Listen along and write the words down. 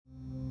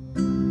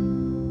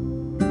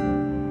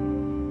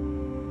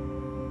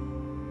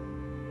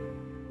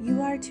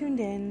are tuned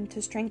in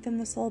to Strengthen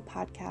the Soul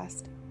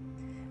podcast,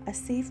 a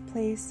safe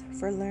place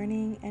for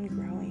learning and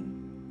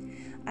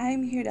growing. I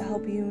am here to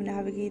help you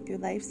navigate through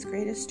life's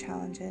greatest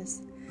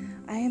challenges.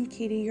 I am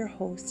Katie, your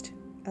host,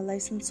 a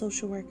licensed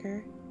social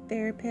worker,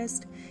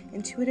 therapist,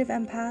 intuitive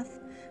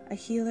empath, a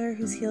healer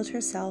who's healed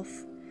herself,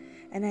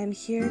 and I'm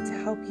here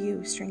to help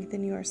you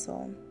strengthen your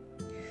soul.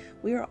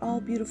 We are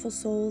all beautiful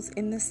souls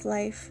in this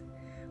life.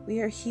 We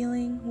are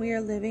healing, we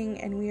are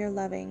living, and we are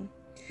loving.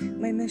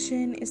 My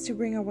mission is to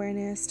bring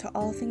awareness to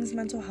all things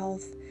mental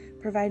health,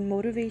 provide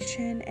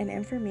motivation and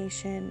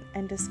information,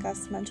 and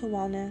discuss mental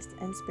wellness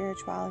and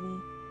spirituality.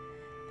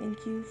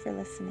 Thank you for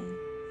listening.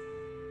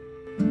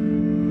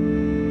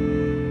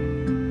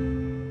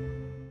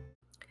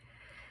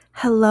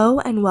 Hello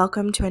and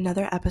welcome to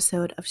another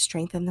episode of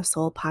Strengthen the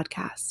Soul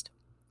podcast.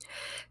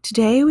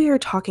 Today we are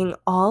talking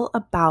all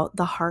about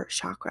the heart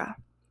chakra.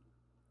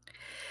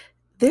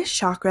 This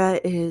chakra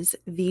is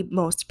the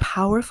most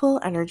powerful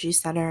energy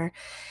center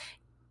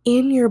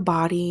in your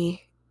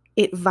body.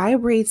 It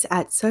vibrates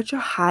at such a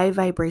high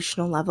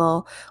vibrational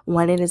level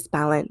when it is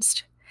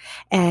balanced.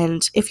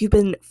 And if you've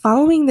been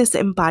following this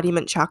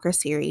embodiment chakra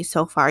series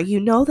so far, you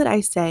know that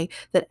I say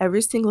that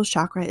every single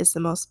chakra is the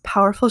most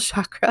powerful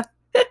chakra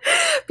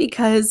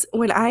because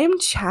when I am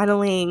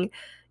channeling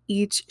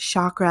each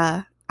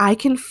chakra, I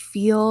can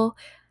feel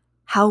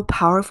how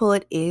powerful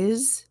it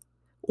is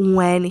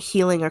when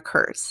healing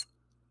occurs.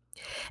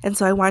 And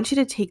so I want you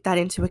to take that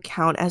into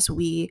account as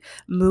we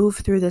move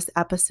through this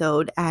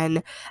episode,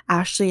 and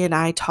Ashli and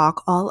I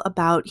talk all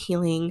about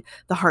healing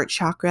the heart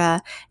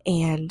chakra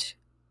and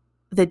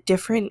the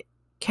different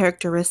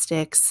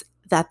characteristics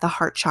that the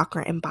heart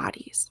chakra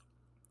embodies.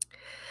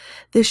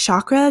 This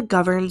chakra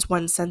governs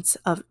one's sense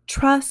of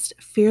trust,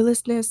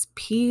 fearlessness,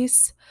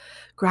 peace,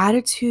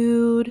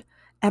 gratitude,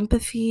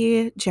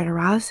 empathy,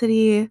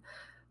 generosity,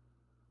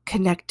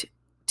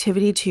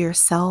 connectivity to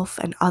yourself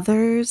and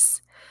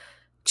others,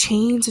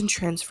 change and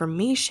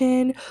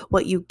transformation,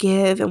 what you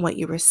give and what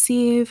you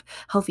receive,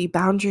 healthy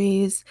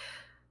boundaries,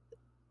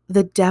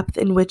 the depth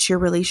in which your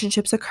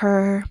relationships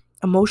occur,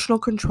 emotional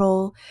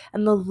control,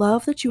 and the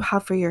love that you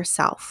have for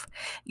yourself,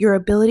 your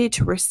ability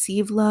to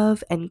receive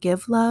love and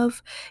give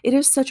love. It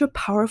is such a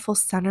powerful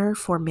center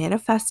for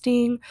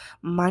manifesting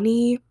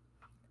money,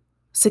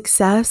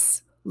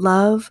 success,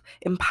 love,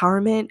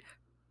 empowerment.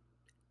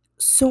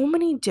 So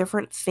many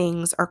different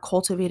things are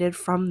cultivated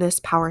from this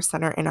power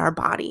center in our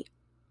body.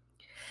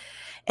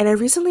 And I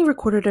recently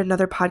recorded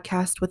another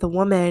podcast with a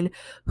woman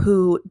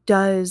who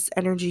does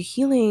energy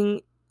healing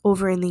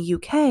over in the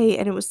UK,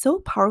 and it was so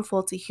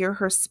powerful to hear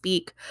her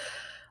speak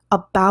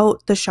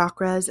about the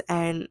chakras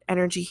and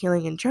energy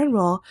healing in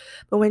general.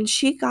 But when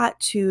she got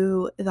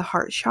to the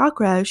heart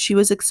chakra, she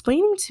was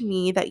explaining to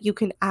me that you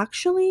can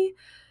actually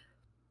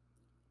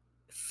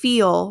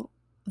feel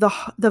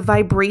the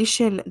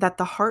vibration that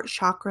the heart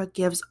chakra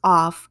gives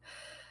off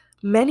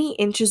many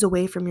inches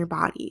away from your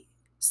body.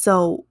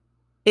 So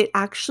it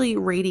actually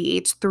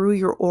radiates through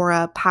your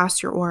aura,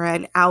 past your aura,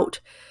 and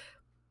out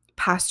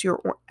past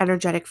your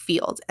energetic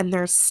field. And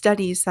there's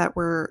studies that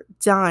were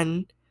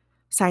done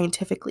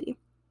scientifically.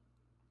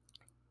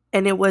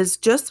 And it was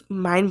just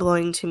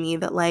mind-blowing to me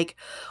that, like,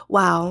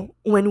 wow,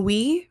 when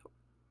we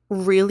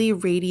really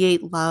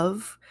radiate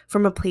love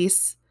from a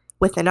place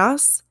within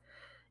us,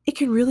 it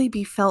can really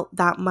be felt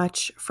that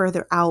much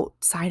further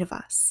outside of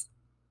us.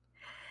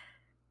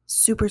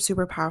 Super,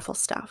 super powerful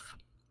stuff.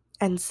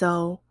 And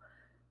so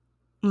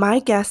my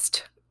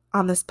guest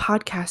on this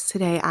podcast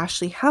today,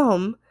 Ashli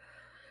Helm,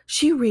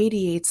 she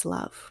radiates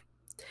love.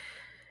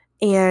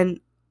 And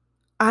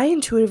I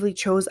intuitively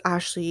chose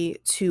Ashli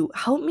to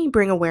help me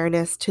bring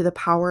awareness to the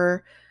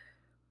power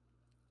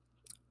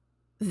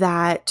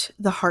that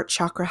the heart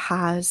chakra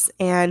has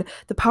and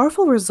the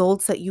powerful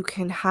results that you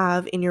can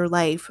have in your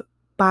life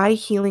by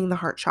healing the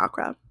heart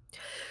chakra.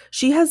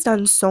 She has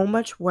done so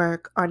much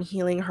work on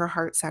healing her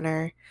heart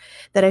center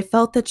that I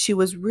felt that she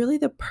was really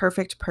the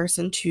perfect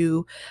person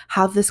to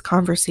have this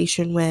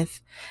conversation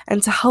with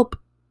and to help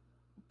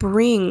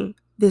bring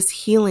this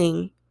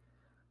healing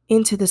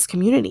into this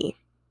community.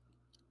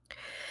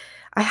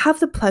 I have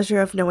the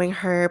pleasure of knowing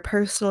her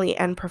personally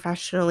and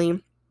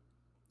professionally,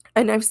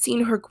 and I've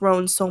seen her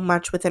grown so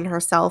much within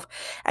herself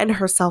and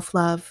her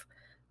self-love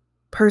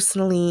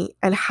personally,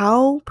 and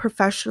how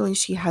professionally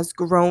she has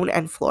grown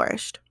and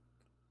flourished.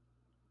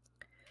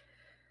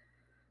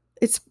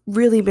 It's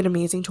really been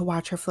amazing to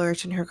watch her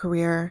flourish in her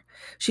career.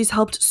 She's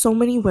helped so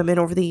many women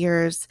over the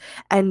years,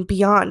 and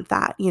beyond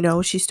that,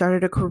 she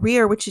started a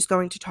career, which she's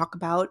going to talk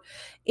about,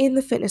 in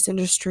the fitness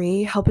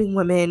industry, helping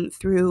women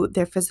through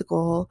their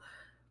physical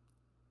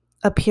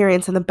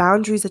appearance and the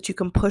boundaries that you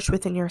can push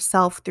within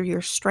yourself through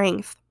your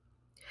strength,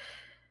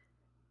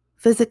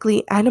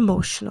 physically and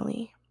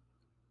emotionally.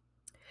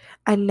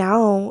 And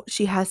now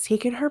she has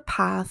taken her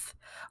path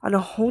on a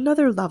whole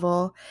nother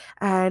level,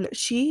 and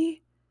she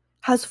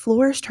has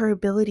flourished her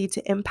ability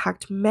to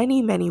impact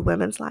many, many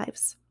women's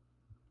lives.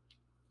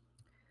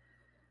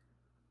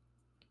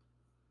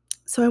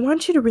 So I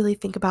want you to really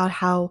think about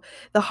how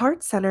the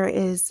heart center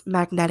is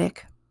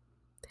magnetic.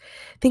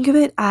 Think of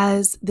it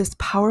as this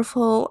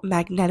powerful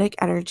magnetic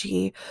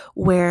energy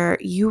where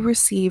you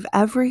receive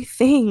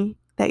everything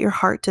that your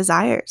heart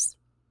desires.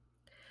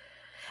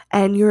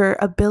 And your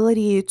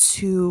ability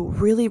to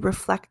really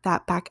reflect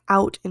that back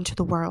out into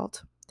the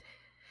world.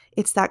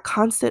 It's that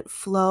constant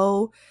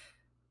flow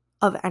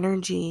of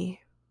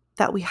energy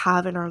that we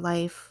have in our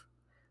life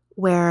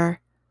where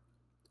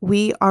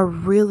we are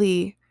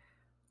really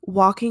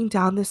walking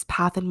down this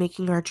path and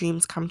making our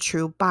dreams come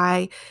true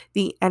by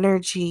the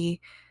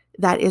energy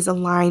that is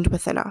aligned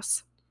within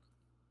us.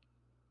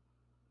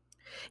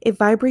 It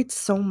vibrates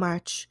so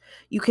much.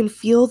 You can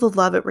feel the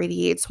love it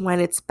radiates when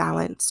it's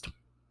balanced.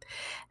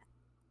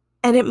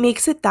 And it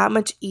makes it that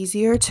much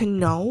easier to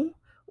know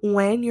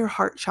when your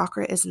heart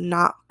chakra is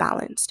not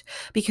balanced,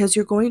 because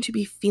you're going to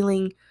be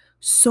feeling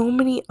so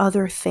many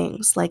other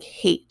things like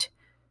hate,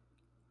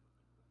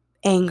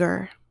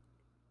 anger,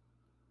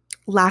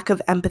 lack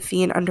of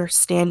empathy and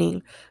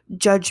understanding,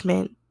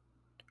 judgment.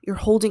 You're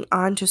holding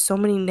on to so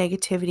many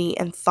negativity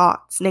and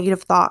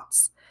negative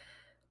thoughts.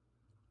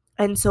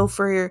 And so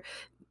for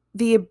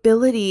the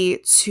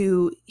ability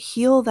to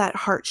heal that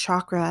heart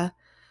chakra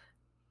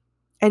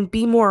and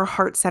be more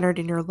heart-centered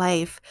in your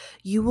life,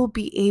 you will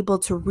be able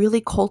to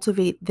really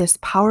cultivate this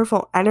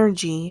powerful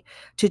energy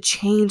to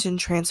change and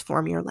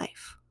transform your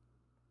life.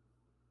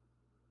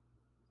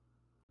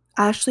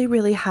 Ashli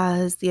really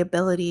has the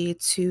ability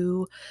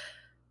to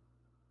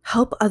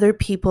help other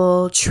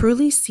people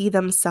truly see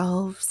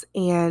themselves.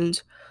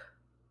 And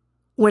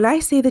when I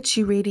say that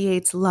she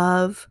radiates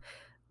love,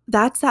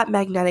 that's that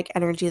magnetic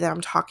energy that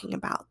I'm talking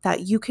about,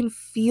 that you can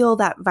feel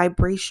that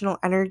vibrational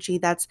energy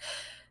that's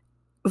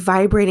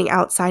vibrating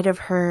outside of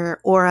her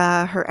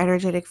aura, her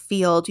energetic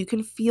field. You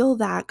can feel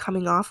that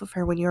coming off of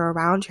her when you're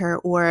around her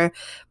or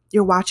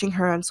you're watching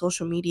her on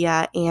social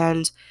media.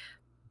 And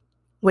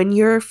when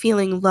you're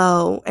feeling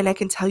low, and I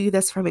can tell you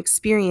this from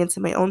experience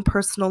in my own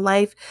personal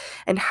life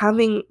and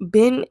having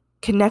been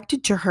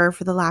connected to her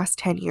for the last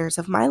 10 years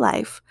of my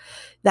life,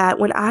 that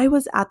when I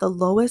was at the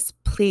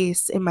lowest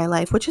place in my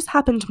life, which has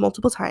happened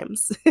multiple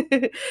times,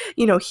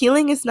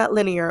 healing is not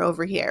linear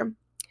over here.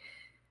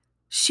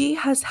 She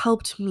has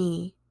helped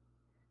me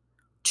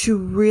to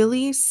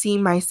really see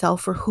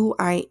myself for who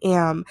I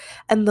am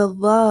and the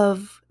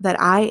love that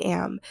I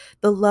am,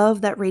 the love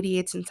that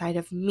radiates inside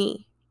of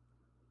me.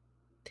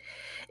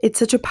 It's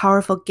such a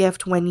powerful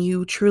gift when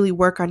you truly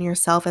work on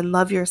yourself and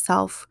love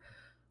yourself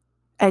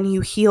and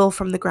you heal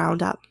from the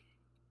ground up.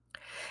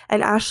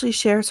 And Ashli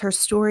shares her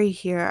story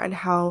here and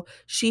how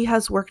she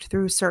has worked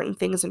through certain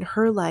things in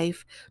her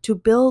life to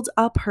build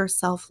up her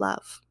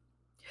self-love.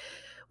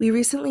 We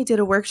recently did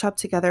a workshop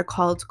together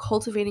called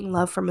Cultivating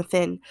Love from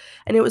Within,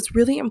 and it was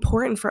really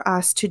important for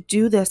us to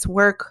do this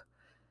work.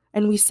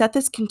 And we set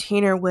this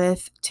container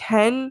with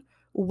 10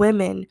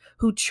 women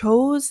who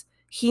chose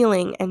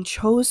healing and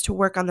chose to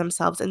work on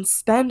themselves and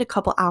spend a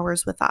couple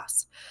hours with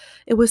us.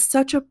 It was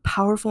such a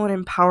powerful and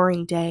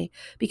empowering day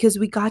because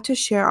we got to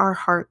share our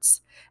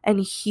hearts and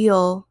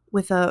heal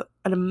with an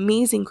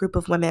amazing group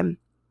of women.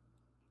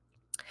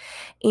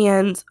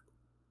 And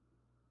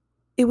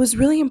it was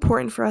really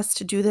important for us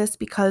to do this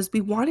because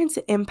we wanted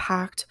to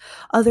impact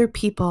other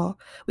people.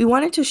 We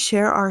wanted to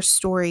share our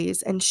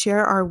stories and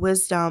share our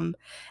wisdom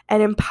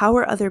and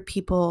empower other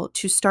people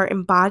to start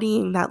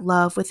embodying that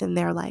love within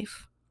their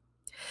life.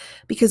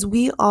 Because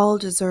we all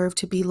deserve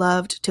to be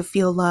loved, to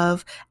feel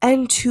love,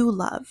 and to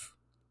love.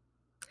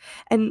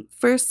 And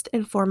first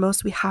and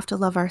foremost, we have to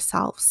love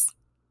ourselves.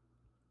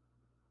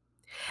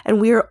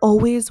 And we are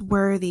always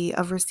worthy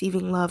of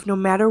receiving love, no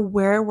matter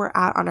where we're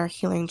at on our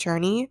healing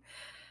journey.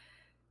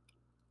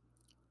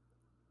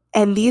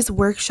 And these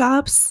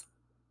workshops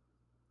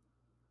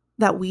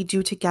that we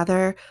do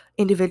together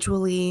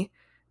individually,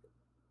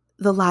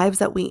 the lives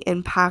that we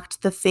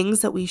impact, the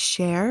things that we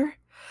share,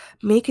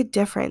 make a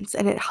difference.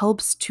 And it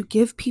helps to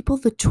give people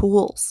the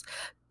tools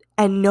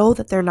and know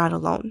that they're not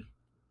alone.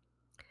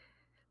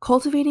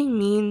 Cultivating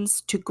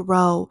means to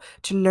grow,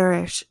 to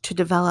nourish, to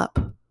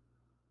develop.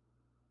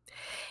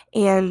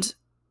 And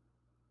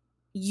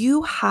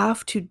you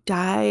have to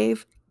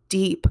dive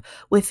deep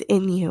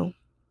within you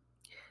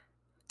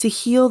to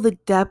heal the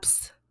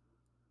depths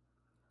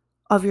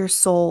of your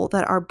soul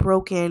that are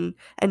broken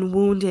and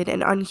wounded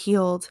and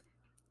unhealed.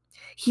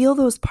 Heal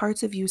those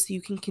parts of you so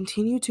you can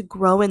continue to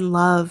grow in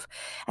love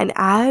and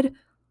add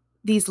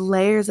these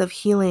layers of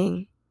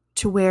healing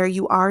to where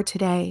you are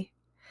today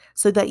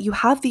so that you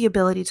have the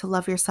ability to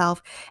love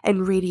yourself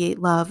and radiate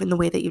love in the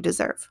way that you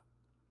deserve.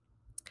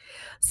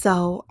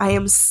 So I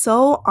am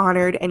so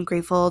honored and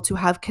grateful to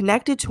have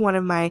connected to one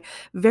of my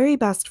very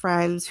best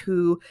friends,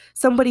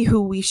 somebody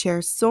who we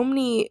share so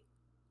many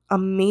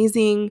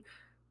amazing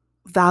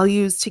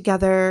values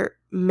together,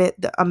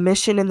 a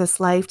mission in this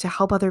life to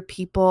help other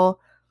people.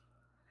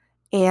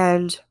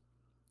 And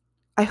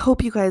I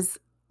hope you guys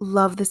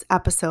love this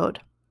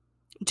episode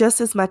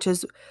just as much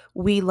as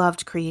we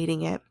loved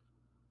creating it.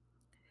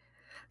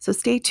 So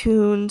stay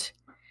tuned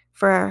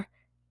for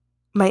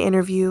my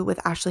interview with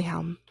Ashli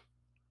Helm.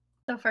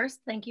 So first,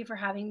 thank you for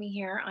having me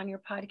here on your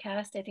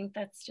podcast. I think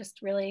that's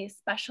just really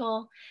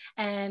special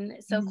and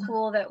so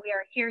cool that we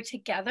are here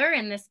together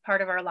in this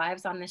part of our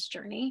lives on this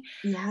journey.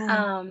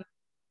 Yeah. Um,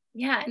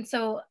 yeah, and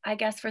so I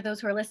guess for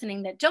those who are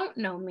listening that don't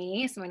know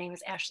me, so my name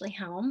is Ashli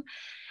Helm.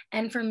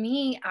 And for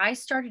me, I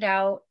started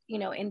out,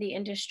 in the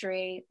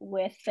industry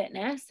with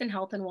fitness and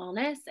health and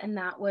wellness. And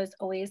that was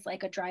always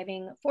like a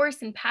driving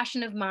force and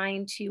passion of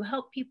mine to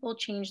help people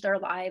change their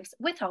lives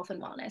with health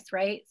and wellness,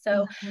 right?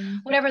 So,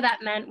 Mhm. whatever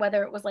that meant,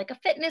 whether it was like a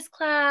fitness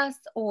class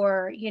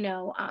or,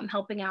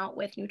 helping out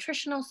with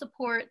nutritional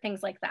support,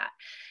 things like that.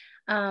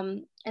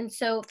 And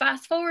so,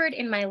 fast forward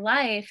in my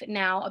life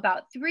now,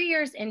 about 3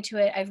 years into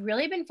it, I've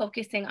really been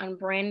focusing on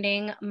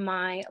branding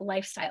my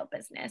lifestyle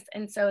business.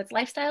 And so, it's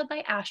Lifestyle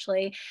by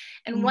Ashli.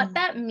 And what Mm.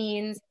 that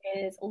means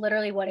is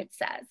literally what it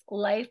says,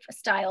 Life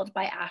Styled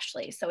by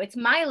Ashli. So, it's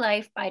my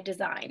life by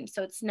design.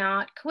 So, it's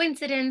not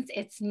coincidence,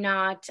 it's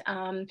not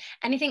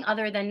anything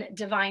other than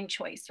divine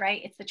choice,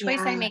 right? It's the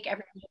choice I Yeah. make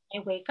every day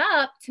when I wake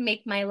up to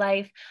make my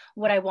life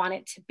what I want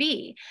it to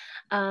be.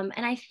 And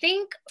I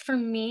think for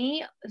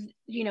me,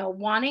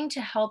 wanting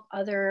to help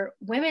other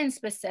women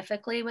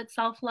specifically with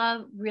self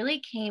love really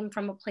came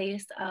from a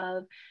place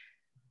of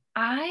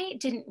I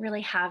didn't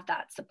really have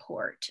that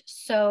support.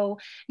 So,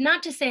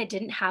 not to say I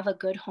didn't have a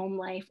good home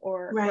life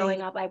or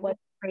growing Right. up, I wasn't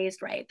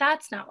raised right.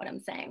 That's not what I'm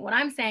saying. What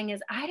I'm saying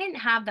is I didn't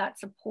have that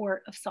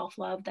support of self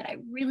love that I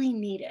really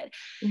needed.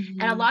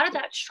 And a Mhm. lot of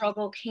that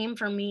struggle came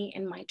for me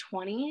in my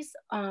 20s.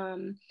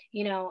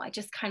 I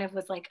just kind of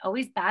was like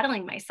always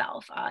battling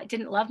myself. I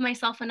didn't love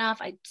myself enough.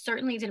 I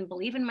certainly didn't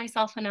believe in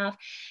myself enough.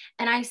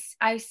 And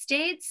I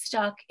stayed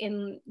stuck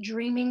in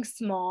dreaming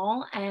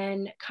small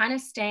and kind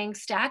of staying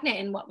stagnant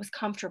in what was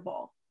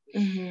comfortable.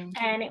 Mhm.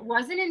 And it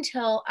wasn't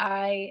until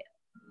I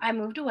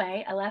moved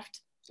away, I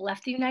left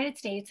the United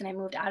States and I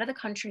moved out of the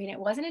country. And it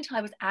wasn't until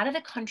I was out of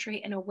the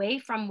country and away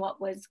from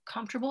what was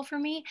comfortable for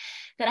me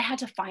that I had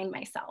to find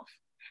myself.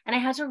 And I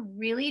had to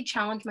really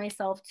challenge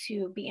myself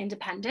to be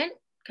independent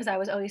because I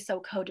was always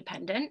so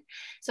codependent.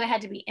 So I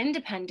had to be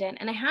independent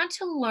and I had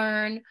to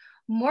learn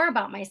more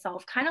about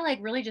myself, kind of like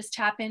really just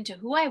tap into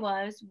who I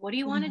was. What do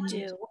you want to Mhm.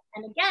 do?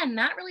 And again,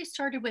 that really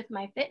started with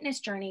my fitness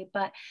journey.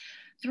 But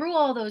through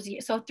all those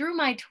years, so through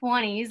my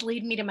 20s,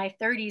 lead me to my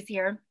 30s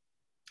here,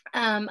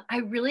 I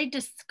really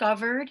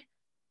discovered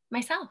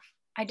myself.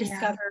 I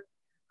Yeah. discovered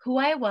who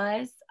I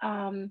was,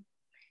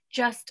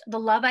 just the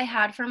love I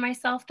had for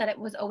myself, that it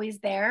was always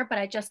there, but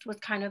I just was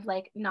kind of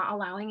like not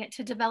allowing it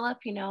to develop.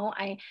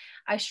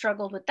 I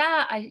struggled with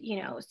that.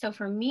 So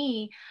for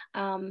me,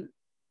 um,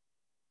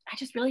 I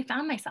just really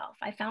found myself.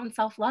 I found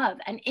self love,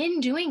 and in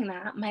doing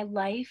that, my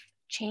life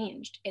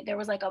changed. There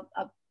was like a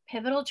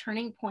pivotal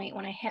turning point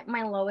when I hit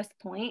my lowest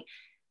point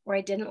where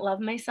I didn't love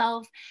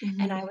myself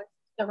and I Mhm. was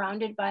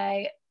surrounded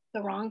by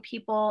the wrong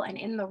people and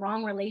in the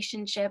wrong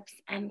relationships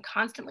and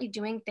constantly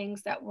doing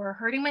things that were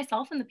hurting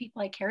myself and the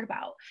people I cared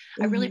about.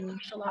 I really Mhm.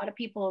 pushed a lot of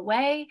people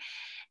away.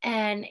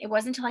 And it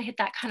wasn't until I hit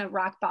that kind of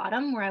rock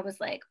bottom where I was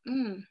like,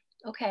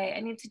 okay, I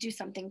need to do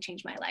something,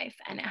 change my life.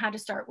 And it had to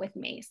start with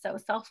me. So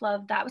self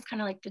love, that was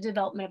kind of like the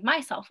development of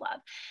my self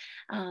love.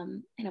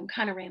 And I'm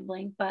kind of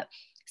rambling, but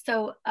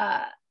so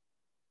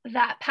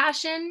that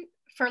passion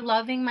for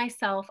loving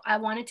myself, I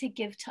wanted to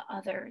give to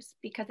others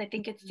because I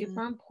think it's Mhm.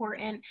 super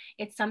important.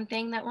 It's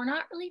something that we're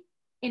not really,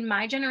 in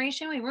my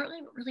generation, we weren't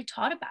really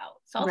taught about.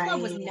 Self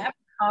love was Right. never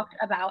talked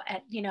about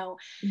at,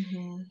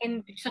 Mhm.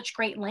 in such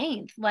great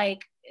length.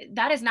 Like,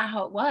 that is not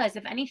how it was.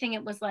 If anything,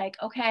 it was like,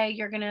 okay,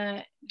 you're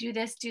gonna do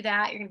this, do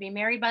that, you're gonna be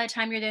married by the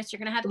time you're this, you're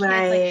gonna have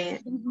kids. Like,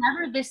 Right. there's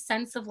never this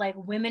sense of like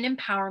women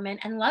empowerment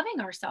and loving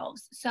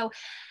ourselves. So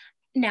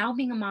now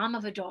being a mom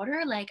of a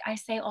daughter, like I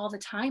say all the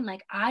time,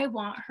 like I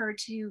want her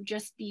to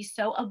just be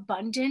so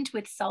abundant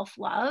with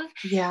self-love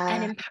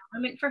and Yeah.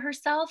 empowerment for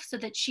herself so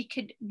that she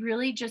could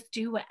really just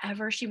do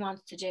whatever she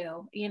wants to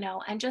do,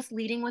 and just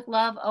leading with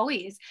love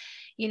always.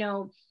 you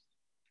know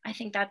I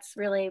think that's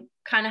really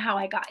kind of how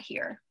I got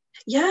here.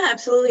 Yeah,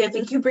 absolutely. I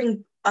think you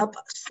bring up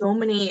so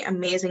many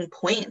amazing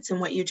points in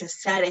what you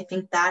just said. I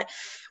think that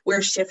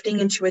we're shifting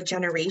into a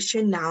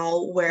generation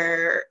now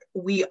where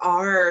we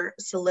are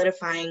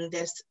solidifying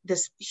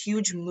this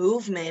huge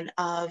movement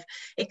of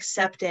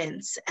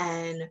acceptance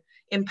and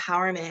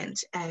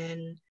empowerment,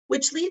 and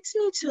which leads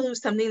me to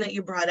something that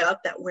you brought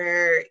up, that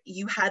where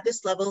you had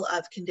this level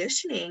of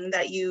conditioning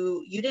that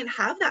you didn't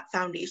have that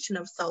foundation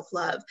of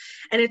self-love,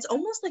 and it's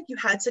almost like you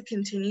had to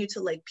continue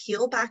to like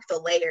peel back the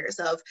layers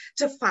of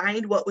to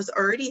find what was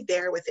already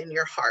there within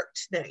your heart,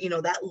 that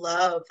that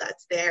love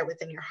that's there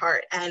within your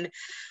heart. And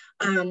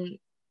um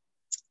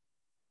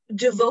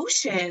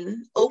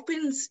devotion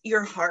opens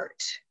your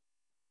heart,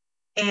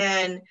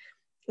 and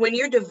when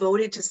you're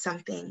devoted to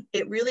something,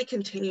 it really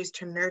continues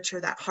to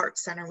nurture that heart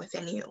center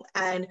within you.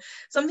 And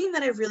something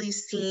that I've really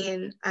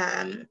seen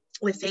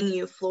within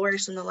you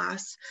flourish in the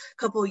last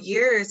couple of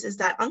years is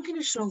that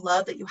unconditional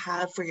love that you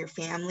have for your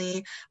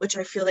family, which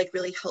I feel like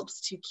really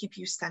helps to keep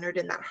you centered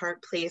in that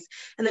heart place.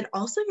 And then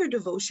also your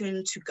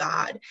devotion to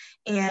God.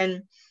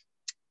 And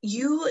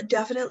you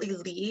definitely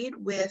lead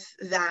with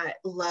that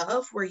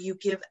love where you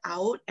give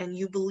out and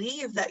you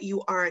believe that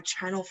you are a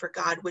channel for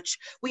God, which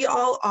we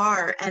all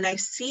are. And I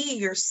see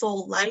your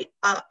soul light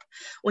up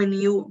when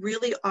you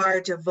really are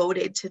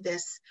devoted to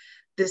this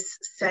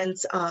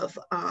sense of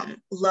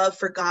love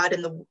for God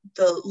and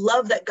the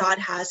love that God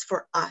has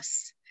for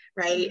us,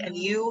 right? And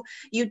you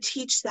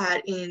teach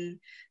that in,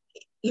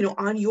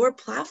 on your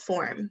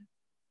platform.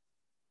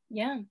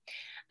 Yeah.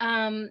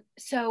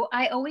 So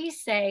I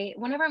always say,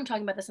 whenever I'm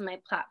talking about this on my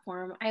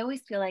platform, I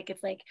always feel like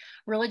it's like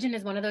religion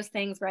is one of those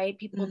things, right?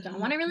 People don't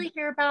want to really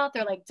hear about.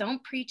 They're like,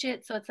 don't preach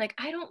it. So it's like,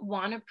 I don't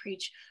want to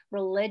preach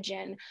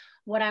religion.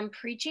 What I'm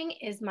preaching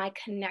is my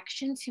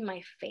connection to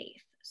my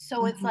faith.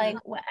 So it's like,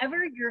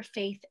 whatever your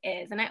faith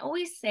is. And I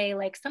always say,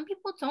 like, some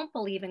people don't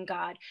believe in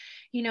God,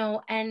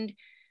 and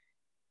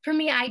for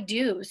me, I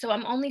do. So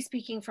I'm only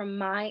speaking from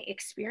my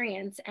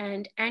experience.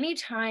 And any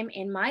time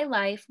in my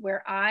life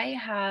where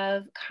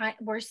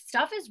where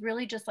stuff is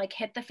really just like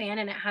hit the fan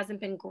and it hasn't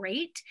been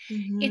great,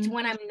 it's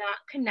when I'm not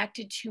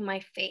connected to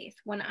my faith,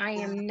 when I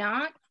am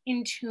not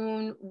in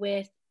tune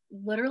with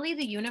literally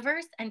the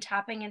universe and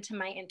tapping into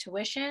my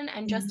intuition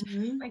and just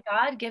my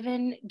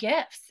God-given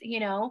gifts.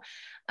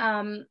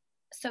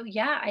 So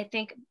yeah, I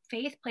think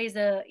faith plays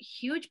a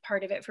huge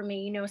part of it for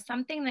me.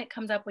 Something that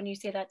comes up when you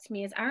say that to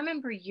me is I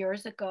remember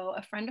years ago,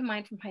 a friend of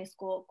mine from high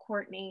school,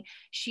 Courtney,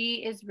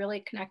 she is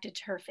really connected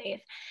to her faith.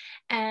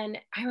 And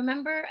I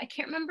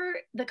can't remember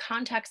the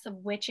context of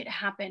which it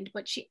happened,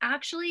 but she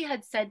actually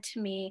had said to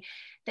me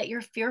that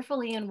you're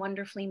fearfully and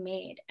wonderfully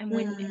made. And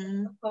when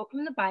it's a quote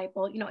from the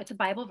Bible, it's a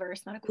Bible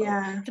verse, not a quote,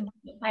 it's a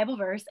Bible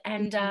verse.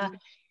 And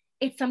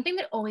it's something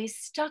that always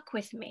stuck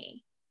with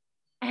me.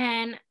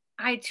 And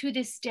I, to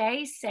this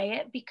day, say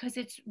it because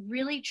it's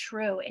really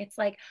true. It's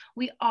like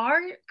we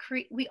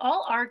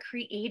all are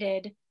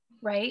created,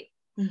 right?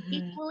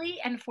 Equally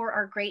and for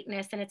our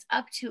greatness. And it's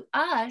up to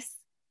us,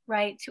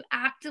 right, to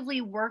actively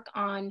work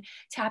on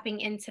tapping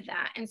into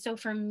that. And so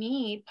for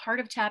me, part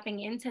of tapping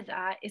into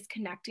that is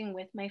connecting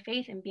with my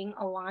faith and being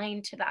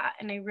aligned to that.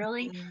 And I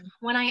really,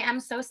 when I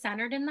am so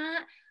centered in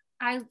that,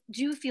 I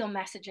do feel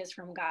messages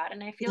from God.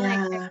 And I feel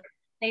like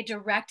they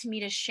direct me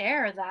to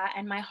share that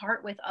and my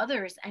heart with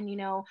others. And,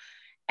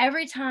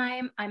 every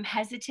time I'm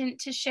hesitant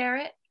to share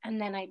it,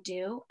 and then I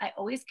do, I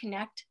always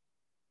connect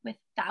with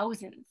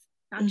thousands,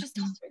 not just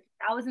hundreds,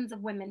 thousands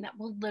of women that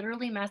will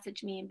literally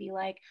message me and be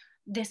like,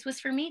 this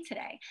was for me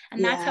today.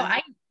 And that's how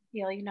I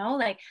feel,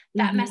 like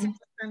that message was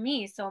for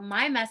me. So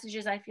my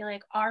messages, I feel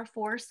like, are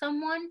for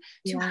someone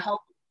to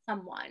help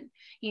someone,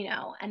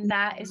 and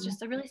that is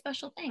just a really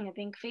special thing. I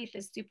think faith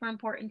is super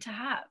important to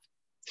have.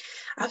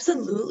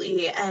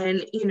 Absolutely.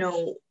 And,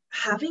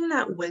 having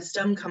that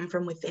wisdom come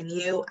from within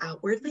you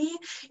outwardly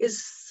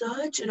is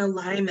such an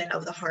alignment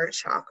of the heart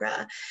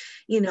chakra,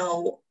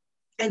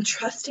 and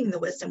trusting the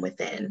wisdom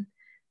within.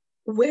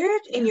 Where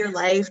in your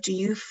life do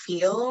you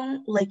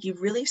feel like you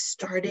really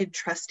started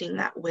trusting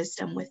that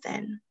wisdom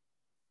within?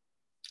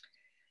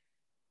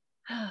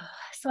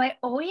 So I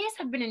always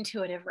have been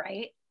intuitive,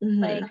 right?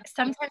 Like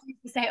sometimes you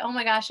say, oh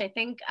my gosh, I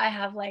think I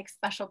have like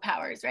special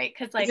powers, right?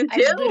 Because like You I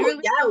do.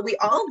 literally, Yeah, we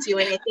all do.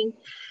 And I think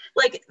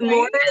like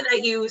more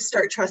that you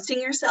start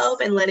trusting yourself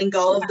and letting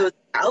go of those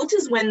doubts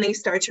is when they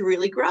start to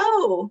really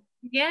grow.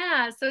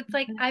 Yeah. So it's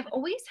like I've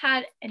always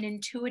had an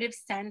intuitive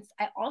sense.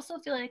 I also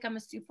feel like I'm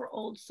a super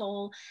old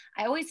soul.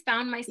 I always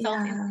found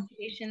myself in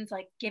situations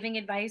like giving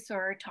advice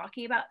or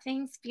talking about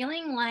things,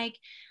 feeling like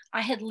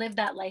I had lived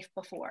that life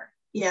before.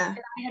 Yeah.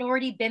 That I had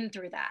already been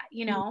through that,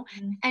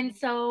 And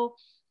so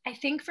I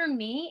think for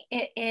me,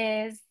 it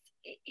is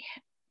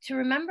to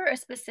remember a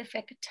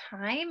specific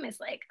time is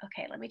like,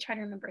 okay, let me try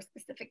to remember a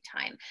specific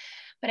time.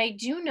 But I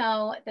do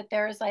know that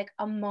there's like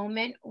a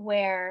moment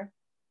where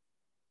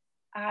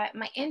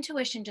my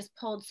intuition just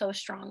pulled so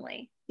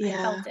strongly. I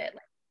felt it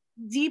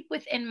like, deep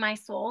within my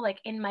soul, like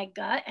in my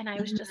gut. And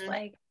I was just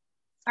like,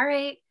 all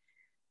right,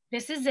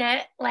 this is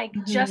it. Like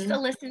just to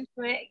listen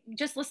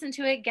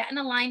to it, get in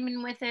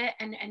alignment with it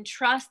and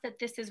trust that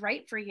this is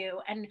right for you.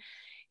 And,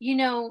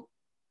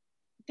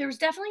 there's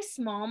definitely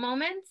small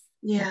moments,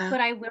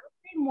 but I will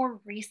say more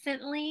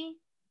recently,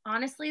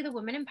 honestly, the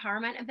women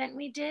empowerment event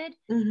we did,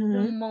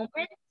 the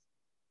moment,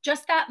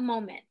 just that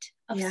moment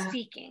of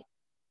speaking,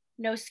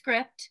 no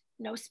script,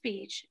 no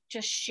speech,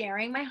 just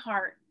sharing my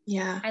heart.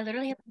 I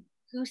literally had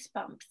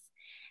goosebumps.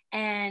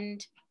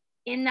 And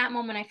in that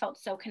moment, I felt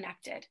so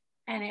connected.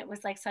 And it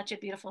was like such a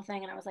beautiful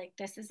thing. And I was like,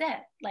 this is it,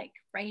 like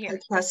right here.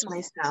 I trust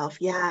myself.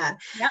 Yeah.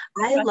 Yep.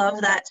 I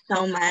love that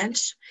so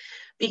much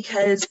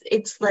because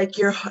it's like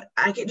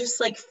I can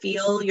just like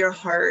feel your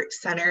heart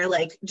center,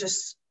 like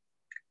just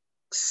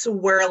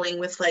swirling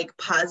with like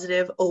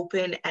positive,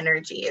 open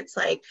energy. It's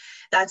like,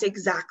 that's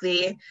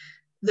exactly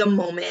the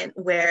moment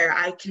where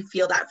I can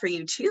feel that for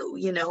you too,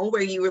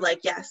 where you were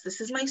like, yes,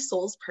 this is my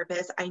soul's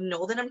purpose. I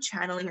know that I'm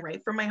channeling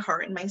right from my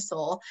heart and my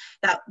soul,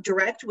 that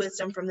direct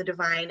wisdom from the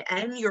divine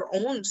and your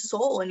own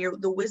soul and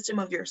the wisdom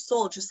of your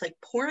soul, just like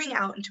pouring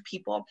out into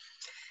people.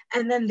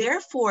 And then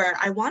therefore,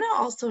 I want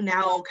to also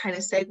now kind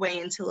of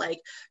segue into like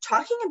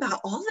talking about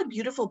all the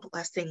beautiful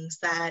blessings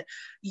that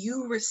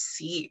you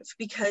receive,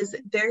 because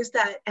there's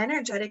that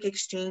energetic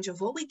exchange of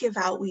what we give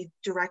out, we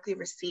directly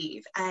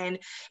receive. And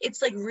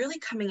it's like really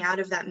coming out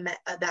of that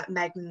that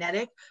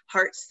magnetic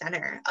heart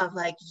center of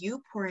like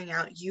you pouring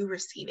out, you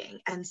receiving.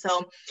 And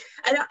so,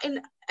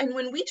 and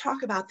when we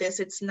talk about this,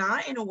 it's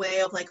not in a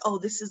way of like, oh,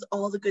 this is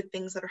all the good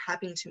things that are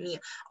happening to me.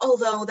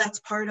 Although that's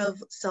part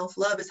of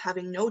self-love, is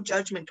having no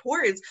judgment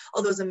towards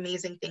all those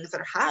amazing things that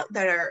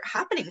are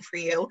happening for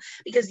you,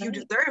 because you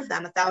deserve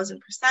them 1,000%.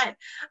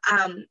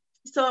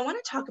 So I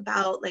want to talk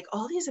about like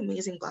all these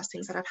amazing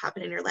blessings that have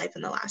happened in your life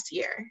in the last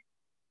year.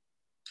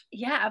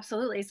 Yeah,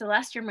 absolutely. So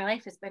last year, my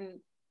life has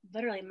been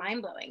literally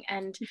mind blowing.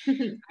 And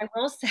I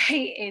will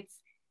say it's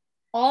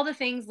all the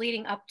things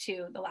leading up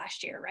to the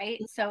last year, right?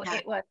 So Yeah.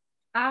 it was,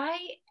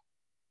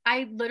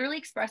 I literally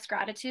express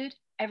gratitude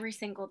every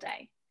single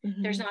day.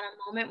 There's not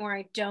a moment where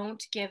I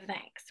don't give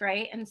thanks,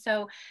 right? And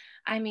so,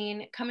 I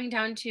mean, coming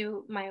down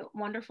to my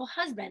wonderful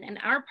husband and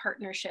our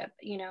partnership,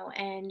 you know,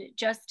 and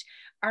just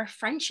our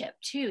friendship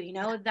too, you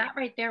know, that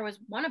right there was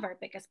one of our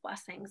biggest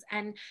blessings.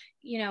 And,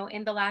 you know,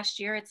 in the last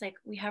year, it's like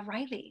we have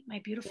Riley, my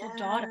beautiful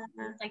daughter.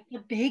 Yeah. It's like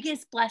the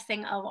biggest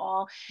blessing of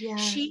all. Yeah.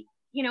 She,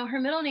 you know,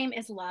 her middle name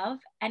is Love.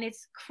 And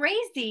it's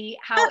crazy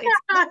how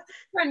it's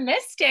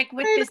synchronistic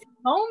with this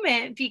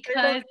moment,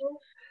 because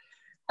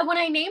when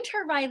I named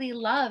her Riley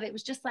Love, it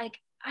was just like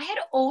I had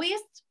always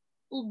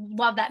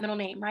loved that middle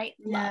name, right?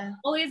 Love. Yeah.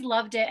 Always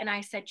loved it. And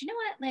I said, you know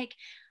what? Like,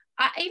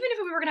 even if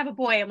we were gonna have a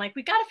boy, I'm like,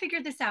 we got to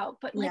figure this out.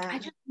 But like, I Yeah.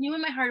 just knew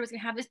in my heart I was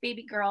gonna have this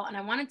baby girl, and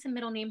I wanted to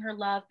middle name her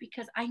Love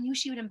because I knew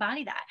she would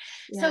embody that.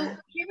 So Yeah.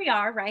 here we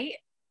are, right?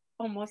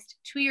 Almost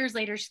 2 years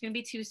later, she's gonna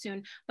be too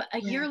soon, but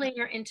a Yeah. year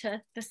later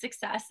into the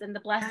success and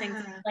the blessings,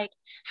 Yeah. like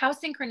how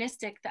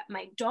synchronistic that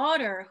my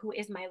daughter, who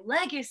is my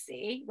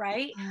legacy,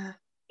 right, Yeah.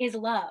 is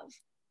Love.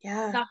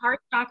 Yeah. The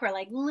heart chakra,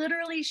 like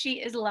literally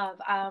she is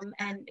Love.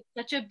 And it's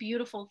such a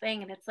beautiful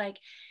thing. And it's like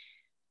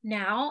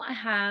now I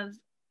have,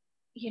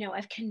 you know,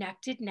 I've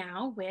connected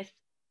now with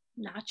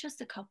not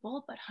just a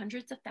couple but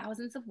hundreds of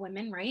thousands of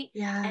women, right?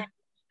 And Yeah.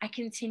 I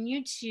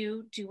continue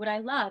to do what I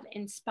love,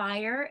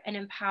 inspire and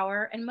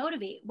empower and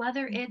motivate,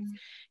 whether it's,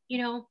 you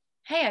know,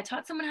 hey, I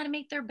taught someone how to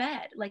make their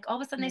bed, like all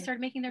of a sudden they Yeah.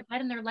 started making their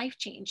bed and their life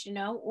changed, you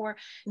know, or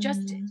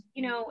just, Mhm.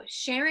 you know,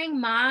 sharing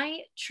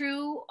my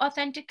true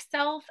authentic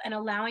self and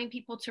allowing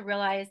people to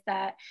realize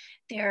that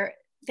they're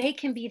they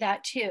can be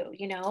that too,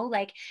 you know,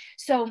 like,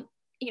 so,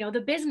 you know,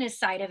 the business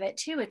side of it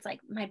too, it's like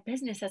my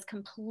business has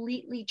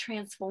completely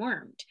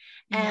transformed.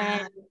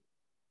 And Yeah.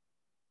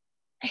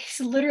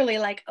 it's literally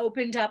like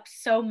opened up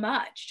so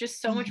much,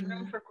 just so much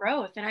room Mhm. for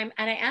growth. And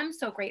I am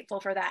so grateful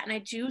for that. And I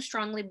do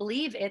strongly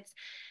believe it's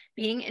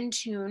being in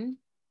tune,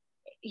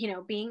 you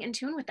know, being in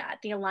tune with that,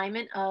 the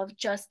alignment of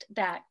just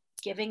that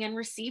giving and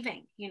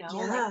receiving, you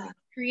know, like Yeah.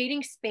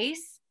 creating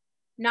space,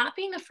 not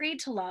being afraid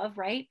to love,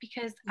 right?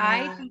 Because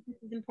I Yeah. think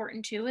this is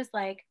important too, is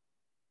like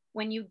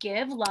when you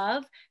give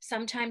love,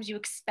 sometimes you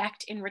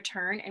expect in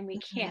return, and we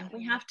can't. Mhm.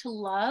 We have to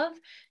love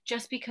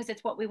just because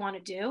it's what we want to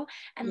do.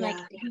 And like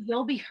Yeah. you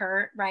will be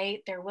hurt,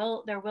 right? There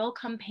will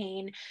come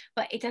pain,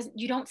 but it doesn't,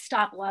 you don't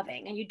stop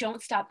loving and you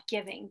don't stop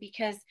giving,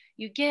 because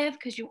you give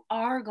because you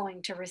are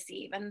going to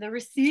receive. And the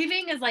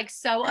receiving is like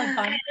so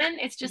abundant.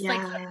 It's just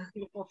like such Yeah. a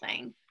beautiful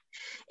thing.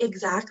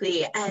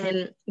 Exactly.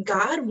 And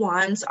God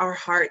wants our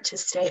heart to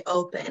stay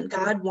open.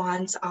 God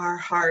wants our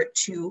heart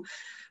to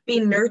be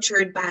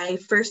nurtured by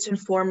first and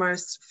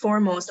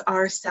foremost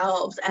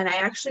ourselves. And I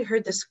actually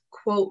heard this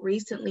quote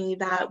recently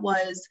that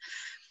was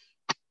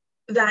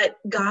that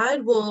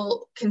God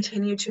will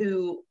continue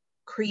to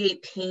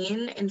create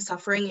pain and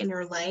suffering in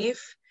your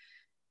life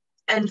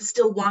and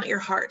still want your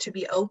heart to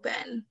be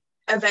open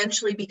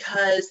eventually,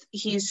 because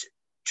he's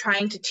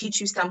trying to teach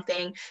you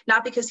something,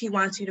 not because he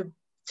wants you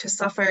to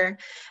suffer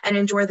and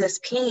endure this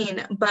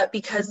pain, but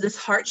because this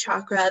heart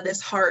chakra,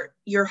 this heart,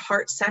 your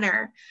heart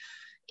center,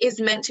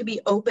 is meant to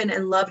be open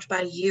and loved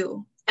by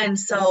you. And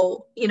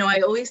so, you know,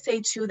 I always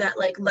say too that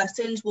like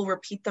lessons will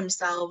repeat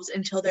themselves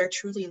until they're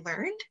truly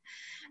learned.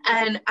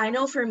 And I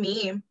know for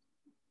me,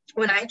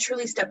 when I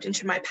truly stepped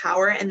into my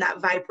power and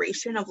that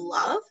vibration of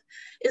love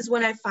is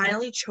when I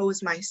finally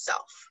chose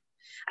myself.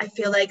 I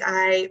feel like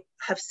I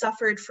have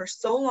suffered for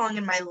so long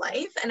in my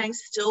life, and I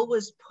still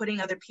was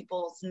putting other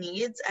people's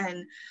needs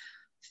and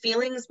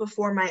feelings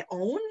before my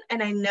own.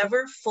 And I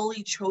never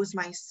fully chose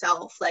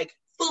myself, like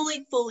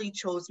fully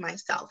chose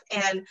myself.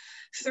 And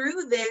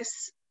through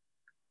this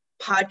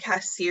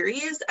podcast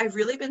series, I've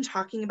really been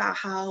talking about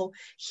how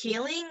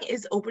healing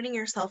is opening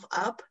yourself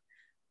up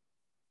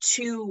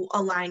to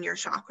align your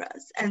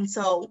chakras. And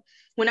so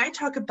when I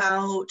talk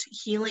about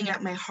healing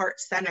at my heart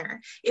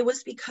center, it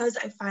was because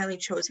I finally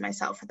chose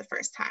myself for the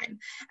first time.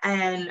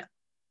 And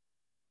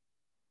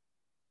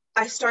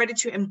I started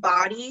to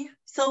embody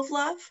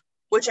self-love,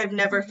 which I've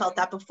never felt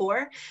that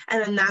before.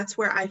 And then that's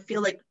where I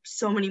feel like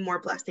so many more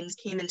blessings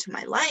came into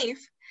my life,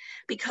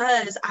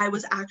 because I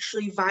was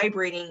actually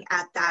vibrating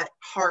at that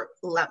heart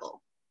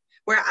level.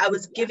 where I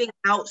was giving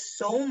out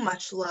so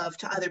much love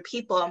to other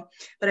people,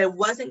 but I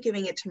wasn't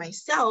giving it to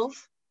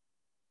myself.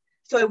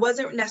 So I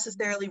wasn't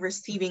necessarily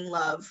receiving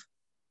love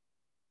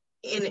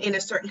in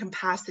a certain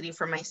capacity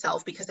for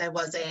myself because I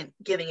wasn't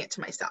giving it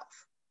to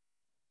myself.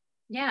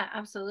 Yeah,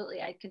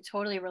 absolutely. I could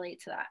totally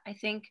relate to that. I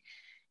think,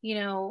 you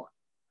know,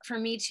 for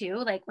me too,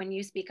 like when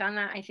you speak on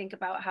that, I think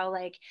about how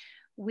like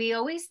we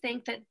always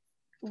think that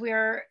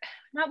we're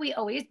not we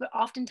always, but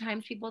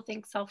oftentimes people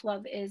think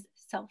self-love is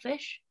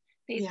selfish.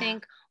 They Yeah.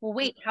 think, well,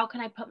 wait, how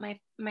can I put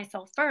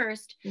myself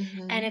first? And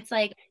Mm-hmm. it's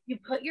like you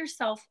put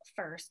yourself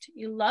first,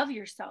 you love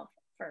yourself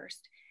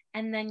first,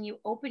 and then you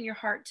open your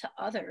heart to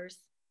others,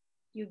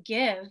 you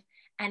give,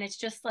 and it's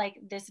just like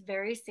this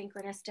very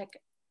synchronistic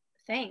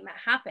thing that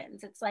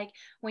happens. It's like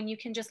when you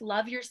can just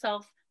love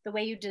yourself the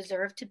way you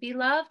deserve to be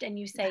loved and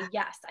you say,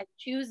 yes, I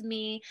choose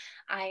me.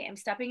 I am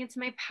stepping into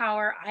my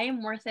power. I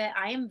am worth it.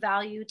 I am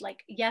valued.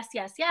 Like, yes,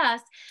 yes,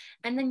 yes.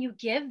 And then you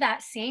give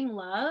that same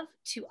love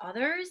to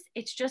others.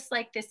 It's just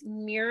like this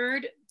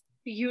mirrored,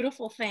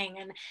 beautiful thing.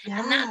 And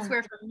that's Yeah.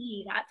 where for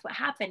me, that's what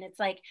happened. It's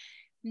like,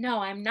 no,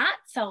 I'm not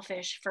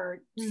selfish for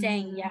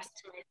saying Mm-hmm. yes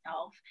to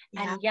myself.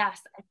 Yeah. And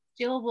yes, I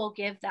still will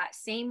give that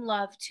same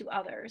love to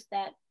others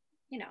that,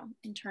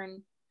 in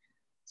turn,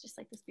 it's just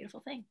like this beautiful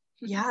thing.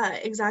 Yeah,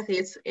 exactly.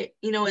 It's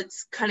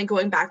kind of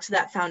going back to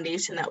that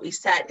foundation that we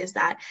set, is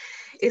that,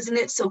 isn't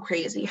it so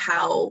crazy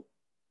how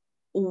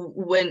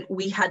when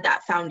we had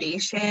that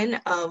foundation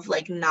of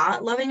like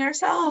not loving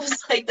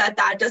ourselves, like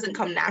that doesn't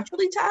come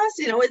naturally to us.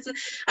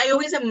 I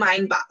always am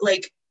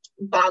like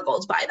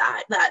boggled by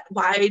that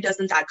why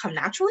doesn't that come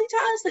naturally to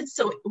us? It's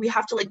so we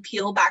have to like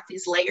peel back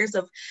these layers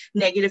of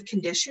negative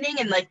conditioning,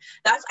 and like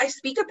that's I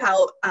speak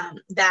about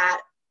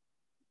that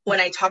when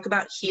I talk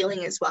about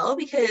healing as well,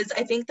 because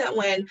I think that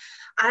when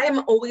I'm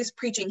always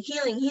preaching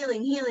healing,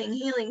 healing, healing,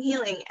 healing,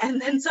 healing,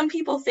 and then some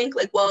people think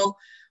like, well,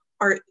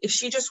 is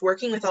she just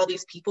working with all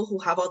these people who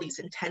have all these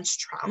intense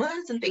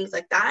traumas and things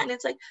like that? And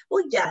it's like,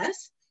 well,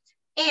 yes.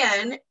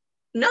 And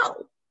no,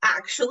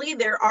 actually,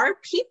 there are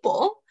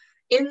people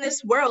in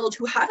this world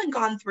who haven't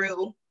gone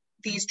through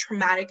these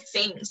traumatic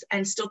things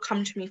and still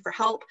come to me for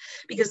help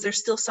because they're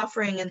still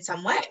suffering in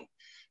some way.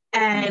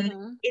 And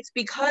Mm-hmm. it's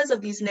because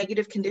of these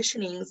negative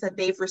conditionings that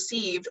they've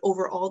received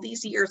over all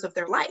these years of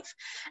their life.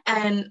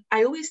 And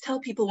I always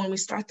tell people when we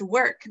start the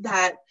work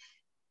that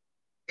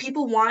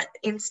people want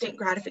instant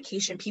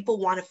gratification. People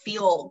want to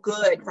feel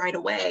good right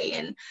away.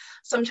 And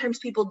sometimes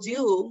people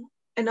do,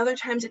 and other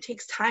times it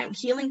takes time.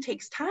 Healing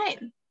takes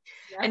time,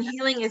 and Yep.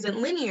 healing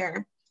isn't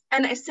linear.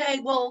 And I say,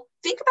 well,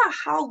 think about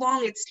how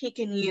long it's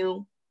taken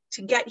you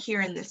to get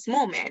here in this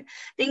moment.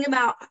 Think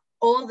about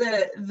all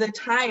the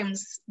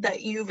times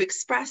that you've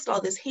expressed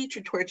all this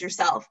hatred towards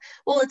yourself.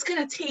 Well, it's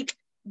going to take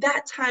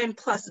that time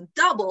plus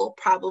double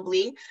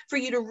probably for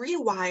you to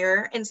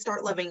rewire and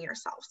start loving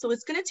yourself. So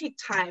it's going to take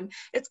time.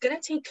 It's going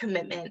to take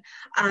commitment.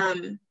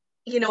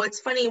 It's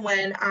funny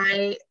when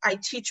I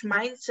teach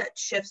mindset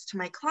shifts to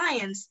my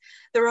clients,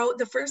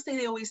 the first thing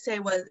they always say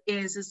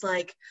is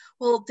like,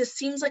 well, this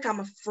seems like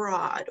I'm a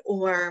fraud,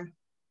 or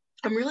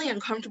I'm really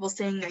uncomfortable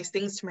saying nice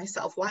things to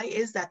myself. Why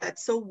is that?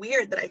 That's so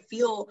weird that I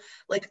feel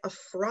like a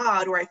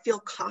fraud, or I feel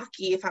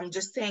cocky if I'm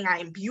just saying I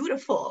am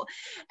beautiful.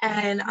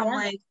 And I'm Yeah.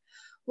 like,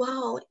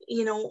 well,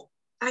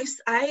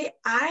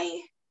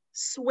 I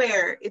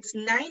swear it's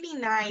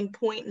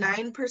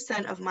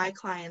 99.9% of my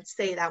clients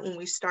say that when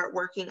we start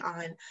working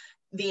on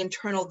the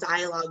internal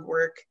dialogue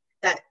work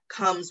that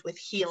comes with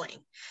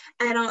healing.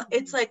 And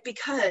it's like,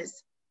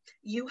 because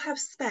you have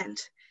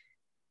spent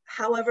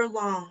however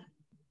long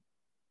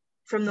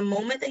from the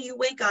moment that you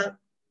wake up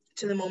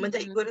to the moment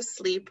that you go to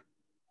sleep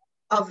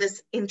of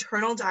this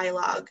internal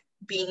dialogue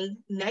being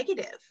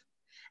negative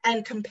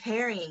and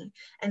comparing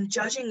and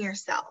judging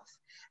yourself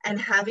and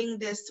having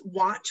this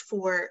want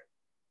for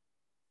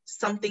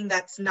something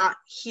that's not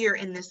here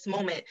in this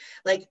moment,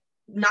 like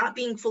not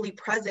being fully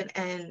present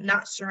and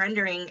not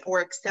surrendering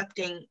or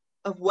accepting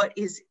of what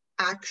is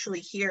actually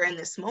here in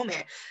this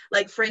moment.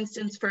 Like, for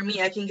instance, for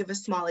me, I can give a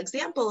small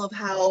example of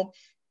how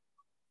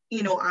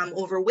I'm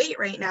overweight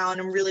right now,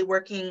 and I'm really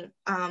working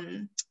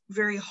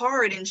very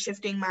hard in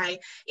shifting my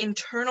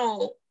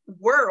internal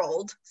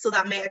world so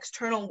that my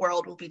external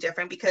world will be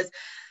different. Because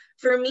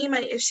for me,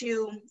 my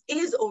issue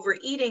is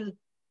overeating.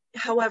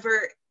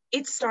 However,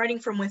 it's starting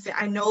from within.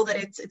 I know that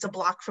it's a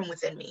block from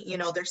within me.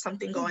 There's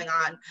something going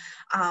on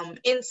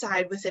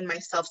inside within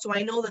myself. So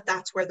I know that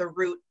that's where the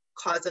root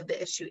cause of the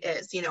issue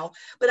is,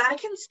 but I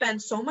can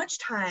spend so much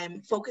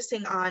time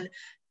focusing on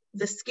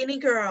the skinny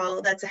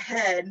girl that's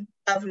ahead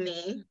of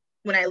me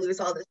when I lose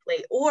all this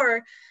weight,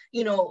 or,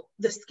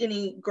 the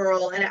skinny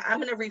girl, and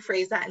I'm going to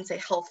rephrase that and say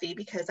healthy,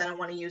 because I don't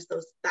want to use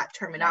that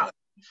terminology.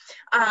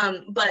 Right.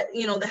 But,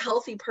 the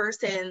healthy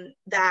person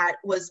that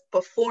was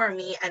before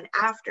me and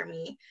after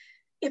me,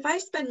 if I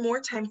spend more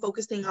time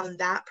focusing on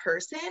that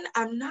person,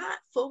 I'm not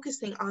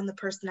focusing on the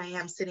person I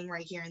am sitting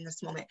right here in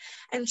this moment.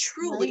 And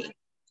truly, Right.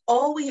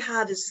 all we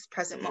have is this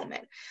present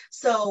moment.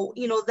 So,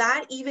 you know,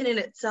 that even in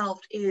itself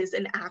is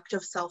an act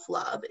of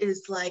self-love,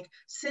 is like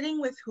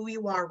sitting with who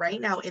you are right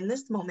now in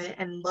this moment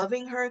and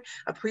loving her,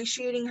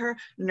 appreciating her,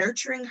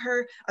 nurturing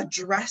her,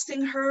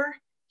 addressing her,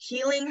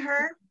 healing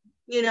her,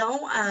 you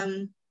know.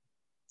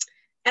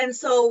 And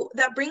so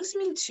that brings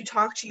me to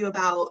talk to you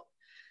about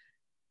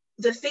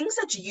the things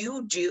that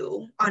you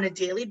do on a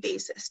daily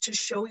basis to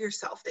show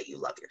yourself that you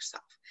love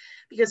yourself.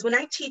 Because when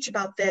I teach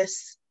about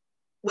this,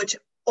 which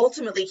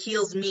ultimately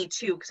heals me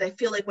too, because I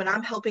feel like when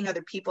I'm helping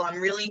other people, I'm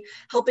really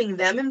helping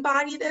them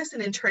embody this,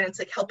 and in turn it's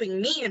like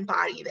helping me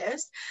embody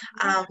this,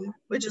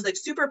 which is like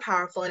super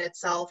powerful in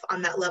itself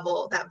on that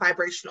level, that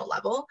vibrational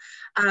level.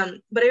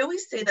 But I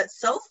always say that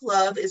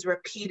self-love is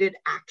repeated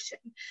action,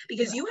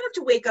 because you have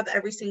to wake up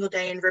every single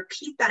day and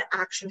repeat that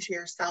action to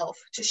yourself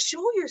to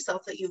show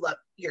yourself that you love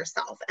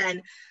yourself.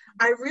 And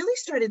I really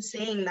started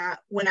saying that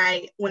when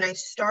I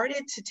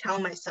started to tell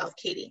myself,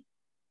 Katie,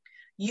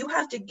 you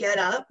have to get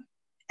up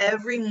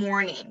every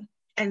morning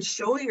and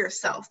show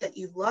yourself that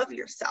you love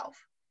yourself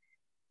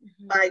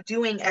by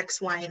doing X,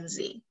 Y, and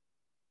Z,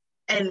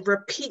 and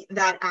repeat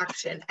that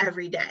action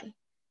every day.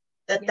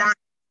 That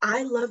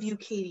I love you,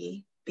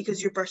 Katie,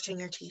 because you're brushing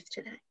your teeth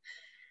today.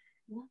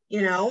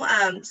 You know,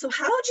 so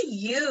how do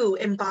you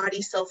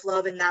embody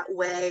self-love in that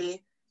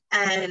way?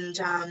 And,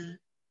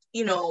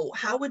 you know,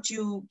 how would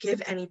you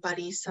give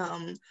anybody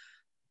some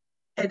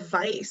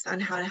advice on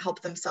how to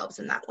help themselves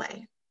in that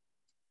way?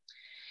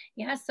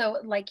 Yeah, so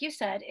like you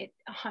said, it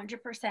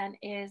 100%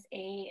 is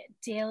a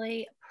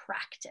daily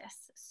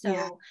practice. So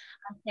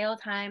I say all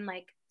the time,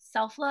 like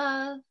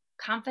self-love,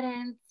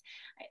 confidence,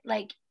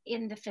 like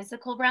in the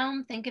physical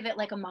realm, think of it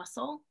like a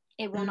muscle.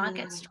 It will not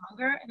get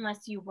stronger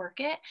unless you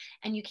work it,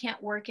 and you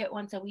can't work it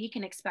once a week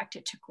and expect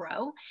it to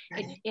grow.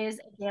 Right. It is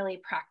a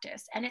daily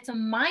practice, and it's a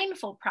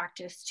mindful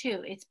practice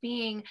too. It's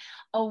being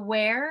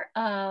aware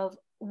of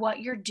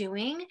what you're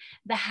doing,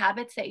 the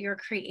habits that you're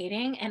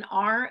creating, and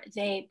are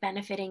they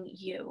benefiting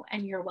you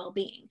and your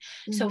well-being?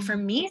 So for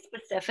me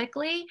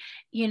specifically,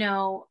 you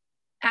know,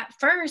 at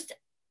first,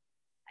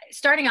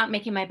 starting out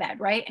making my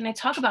bed, right? And I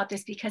talk about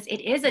this because it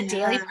is a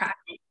daily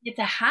practice. It's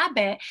a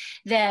habit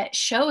that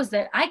shows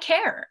that I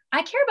care.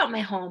 I care about my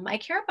home. I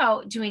care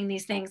about doing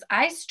these things.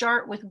 I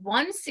start with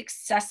one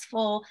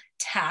successful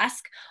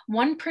task,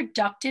 one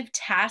productive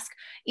task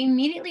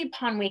immediately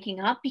upon waking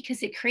up,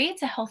 because it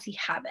creates a healthy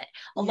habit.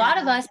 A lot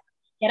of us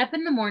get up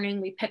in the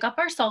morning, we pick up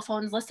our cell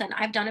phones. Listen,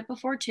 I've done it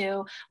before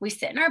too. We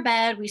sit in our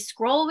bed, we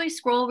scroll, we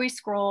scroll, we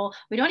scroll.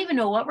 We don't even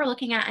know what we're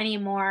looking at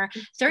anymore.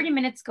 30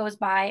 minutes goes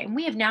by, and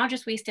we have now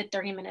just wasted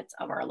 30 minutes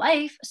of our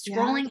life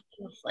scrolling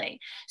endlessly.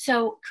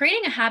 So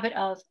creating a habit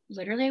of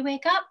literally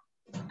wake up,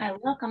 I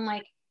look, I'm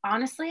like,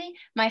 honestly,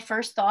 my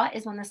first thought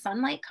is when the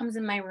sunlight comes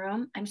in my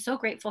room, I'm so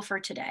grateful for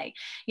today.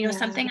 You know,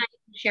 something I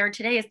shared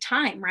today is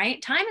time,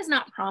 right? Time is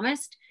not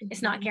promised.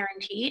 It's not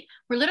guaranteed.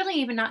 We're literally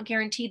even not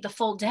guaranteed the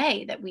full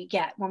day that we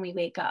get when we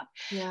wake up.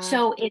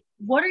 So it's,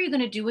 what are you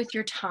going to do with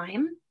your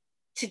time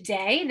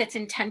today that's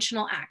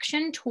intentional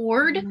action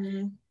toward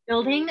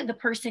building the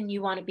person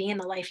you want to be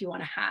and the life you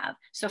want to have?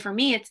 So for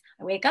me, it's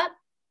I wake up,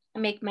 I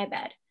make my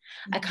bed.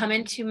 I come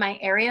into my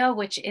area,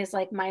 which is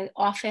like my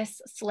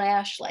office /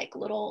 like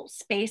little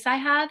space I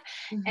have.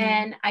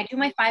 And I do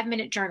my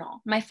 5-minute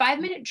journal. My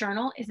 5-minute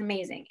journal is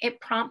amazing.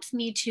 It prompts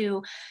me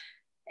to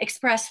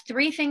express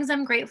 3 things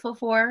I'm grateful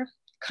for,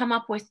 come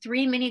up with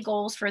 3 mini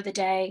goals for the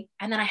day.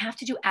 And then I have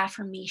to do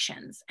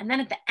affirmations. And then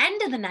at the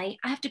end of the night,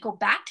 I have to go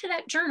back to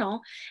that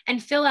journal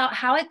and fill out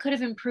how I could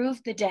have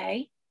improved the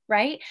day.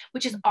 Right.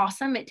 Which is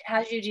awesome. It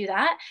has you do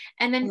that.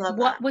 And then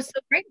what was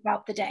so great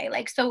about the day?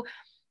 Like, so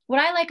what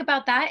I like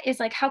about that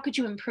is like, how could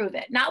you improve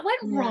it? Not what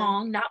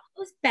wrong, not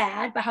what was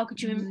bad, but how could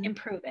you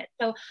improve it?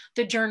 So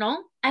the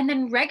journal, and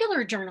then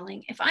regular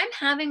journaling. If I'm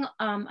having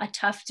a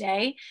tough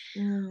day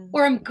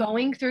or I'm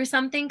going through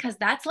something, because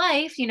that's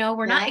life, you know,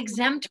 we're not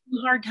exempt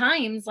from hard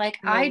times. Like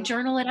I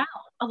journal it out.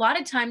 A lot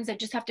of times I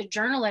just have to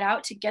journal it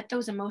out to get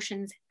those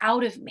emotions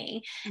out of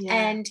me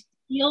and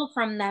heal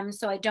from them,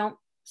 so I don't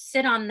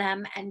sit on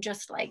them and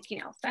just like, you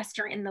know,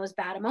 fester in those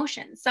bad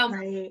emotions. So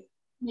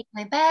make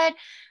my bed,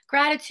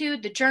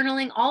 gratitude, the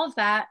journaling, all of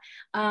that.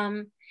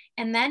 And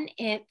then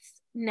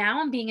it's, now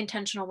I'm being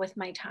intentional with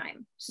my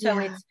time. So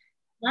it's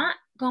not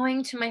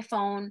going to my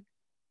phone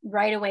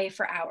right away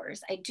for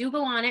hours. I do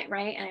go on it,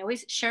 right? And I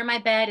always share my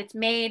bed. It's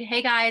made.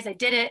 Hey guys, I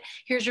did it.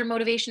 Here's your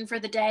motivation for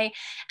the day.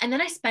 And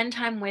then I spend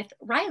time with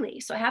Riley.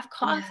 So I have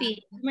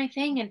coffee, do my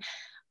thing. And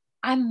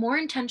I'm more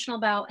intentional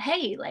about,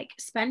 hey, like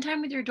spend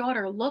time with your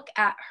daughter, look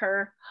at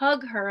her,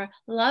 hug her,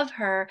 love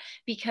her,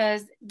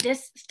 because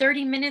this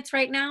 30 minutes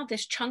right now,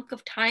 this chunk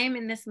of time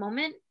in this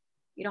moment,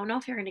 you don't know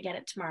if you're going to get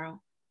it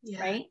tomorrow.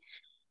 Right.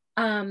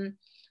 And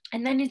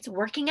then it's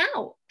working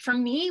out. For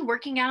me,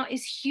 working out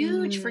is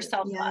huge for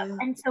self-love.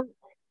 And so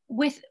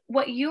with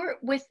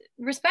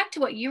respect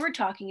to what you were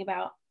talking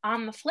about,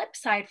 on the flip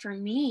side, for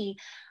me,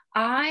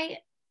 I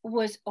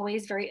was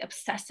always very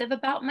obsessive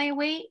about my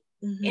weight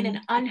in an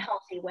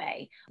unhealthy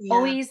way.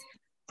 Always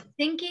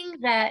thinking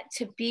that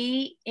to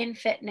be in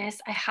fitness,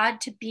 I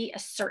had to be a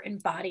certain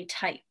body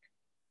type.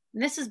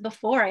 And this is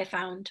before I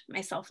found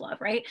my self-love,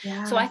 right?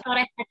 So Yeah. I thought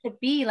I had to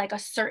be like a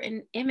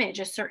certain image,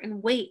 a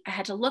certain weight. I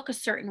had to look a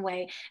certain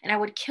way. And I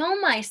would kill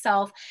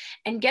myself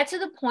and get to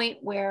the point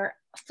where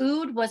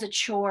food was a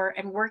chore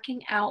and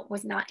working out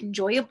was not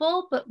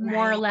enjoyable, but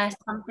more or Right. less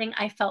something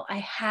I felt I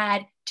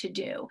had to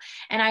do.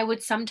 And I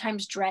would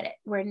sometimes dread it.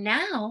 Where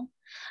now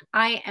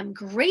I am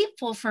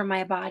grateful for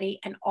my body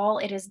and all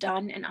it has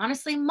done. And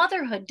honestly,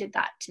 motherhood did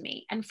that to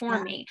me and for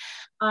Yeah. me.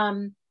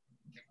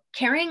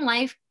 Carrying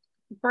life,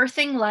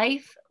 birthing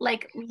life,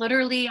 like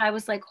literally, I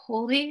was like,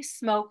 holy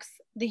smokes,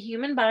 the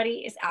human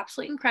body is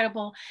absolutely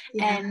incredible.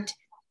 Yeah. And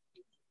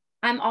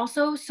I'm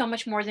also so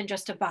much more than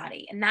just a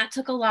body. And that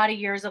took a lot of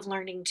years of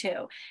learning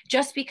too.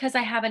 Just because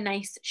I have a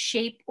nice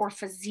shape or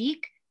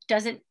physique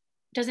doesn't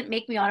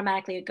make me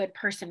automatically a good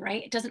person,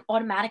 right? It doesn't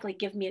automatically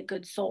give me a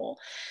good soul.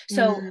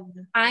 So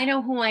Mm. I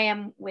know who I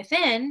am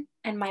within,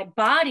 and my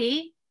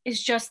body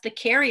is just the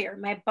carrier.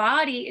 My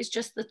body is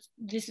just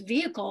this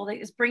vehicle that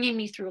is bringing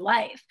me through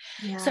life.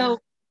 Yeah. So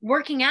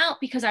working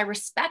out because I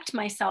respect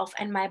myself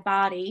and my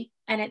body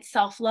and it's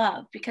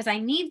self-love because I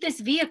need this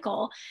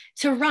vehicle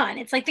to run.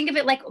 It's like, think of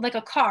it like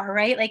a car,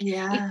 right? Like if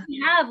Yeah.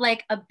 you have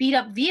like a beat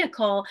up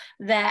vehicle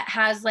that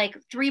has like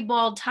 3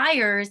 bald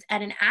tires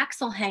and an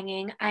axle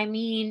hanging, I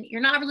mean, you're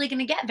not really going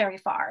to get very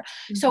far.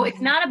 So it's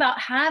Mhm. not about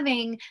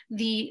having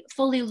the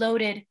fully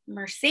loaded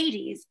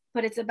Mercedes,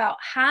 but it's about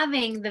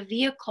having the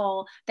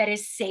vehicle that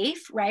is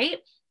safe, right?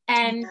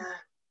 And Yeah.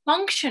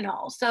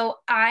 functional. So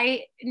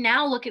I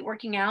now look at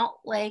working out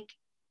like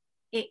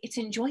it's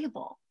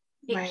enjoyable.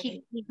 It keeps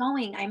Right. me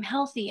going. I'm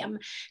healthy. I'm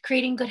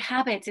creating good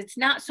habits. It's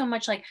not so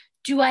much like,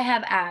 do I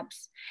have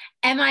abs?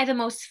 Am I the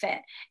most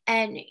fit?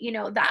 And,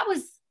 that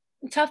was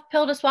a tough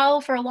pill to swallow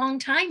for a long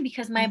time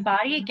because my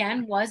body, Mhm.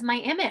 again, was my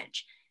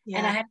image.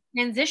 And I Yeah. had to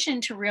transition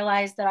to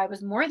realize that I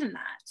was more than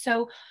that.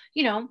 So,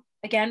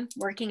 again,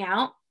 working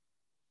out.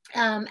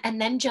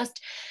 And then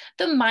just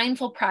the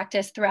mindful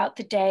practice throughout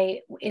the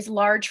day is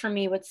large for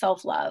me with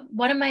self love.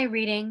 What am I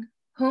reading?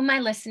 Who am I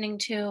listening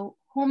to?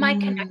 Who am I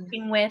Mm.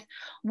 connecting with?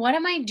 What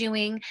am I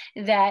doing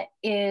that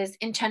is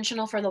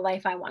intentional for the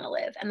life I want to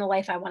live and the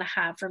life I want to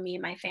have for me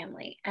and my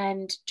family?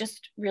 And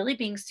just really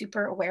being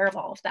super aware of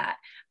all of that.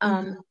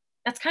 Mhm.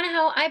 That's kind of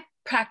how I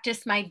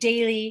practice my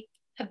daily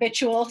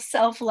habitual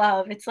self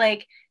love. It's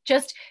like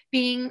just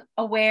being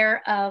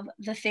aware of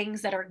the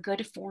things that are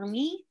good for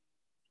me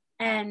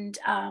and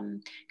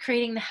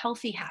creating the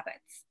healthy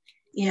habits.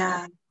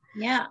 Yeah.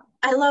 Yeah.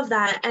 I love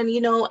that. And,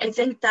 I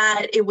think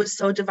that it was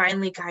so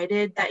divinely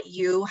guided that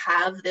you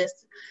have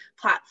this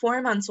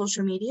platform on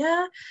social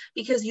media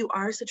because you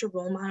are such a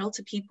role model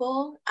to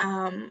people,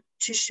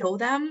 to show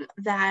them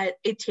that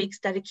it takes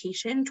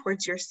dedication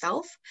towards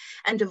yourself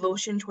and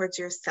devotion towards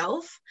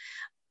yourself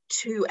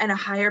and a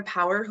higher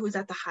power who's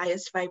at the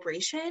highest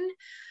vibration,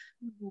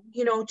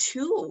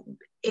 to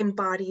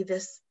embody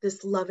this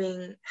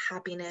loving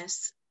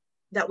happiness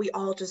that we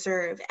all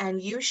deserve, and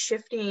you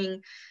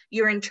shifting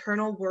your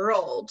internal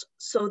world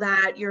so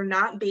that you're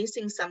not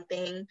basing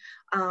something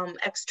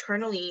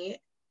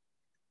externally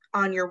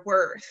on your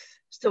worth.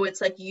 So it's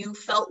like you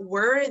felt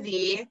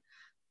worthy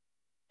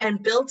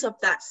and built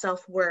up that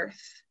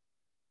self-worth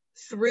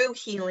through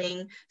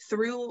healing,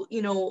 through,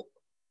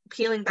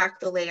 peeling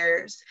back the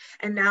layers,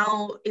 and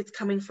now it's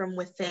coming from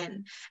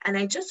within. And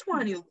I just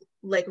want to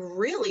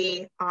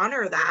really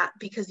honor that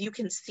because you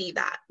can see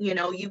that,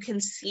 you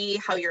can see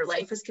how your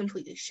life has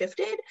completely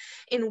shifted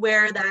in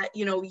where that,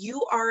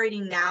 you already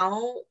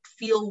now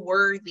feel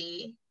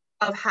worthy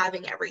of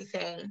having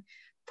everything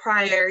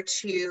prior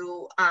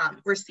to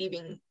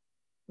receiving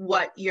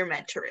what you're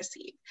meant to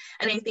receive.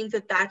 And I think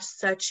that that's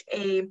such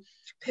a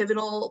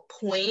pivotal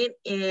point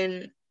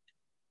in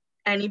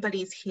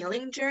anybody's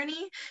healing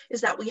journey, is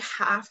that we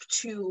have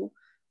to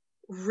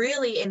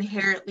really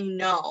inherently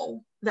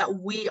know that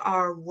we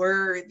are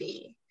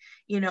worthy.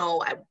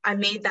 I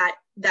made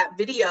that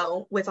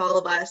video with all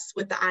of us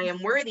with the I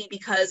am worthy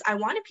because I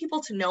wanted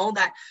people to know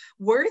that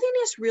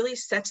worthiness really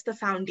sets the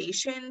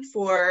foundation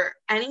for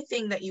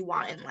anything that you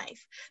want in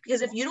life.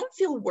 Because if you don't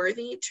feel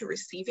worthy to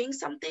receiving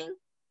something,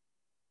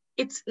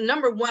 it's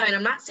number one,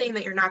 I'm not saying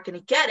that you're not going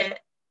to get it.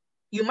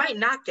 You might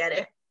not get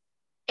it.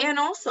 And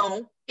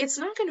also, it's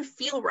not going to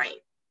feel right,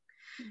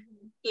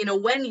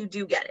 when you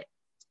do get it.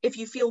 If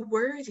you feel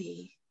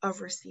worthy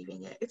of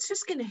receiving it, it's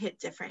just going to hit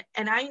different.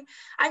 And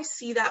I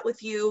see that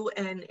with you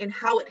and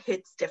how it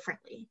hits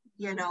differently,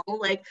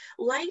 like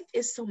life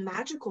is so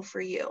magical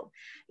for you,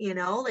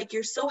 like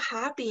you're so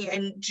happy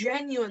and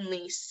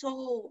genuinely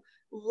so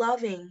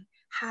loving,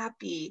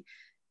 happy,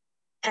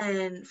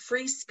 and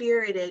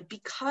free-spirited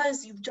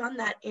because you've done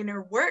that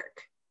inner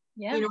work.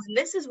 Yeah. And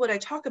this is what I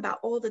talk about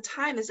all the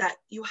time, is that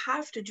you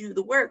have to do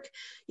the work.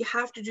 You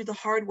have to do the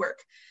hard work,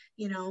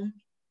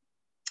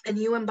 and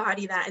you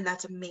embody that, and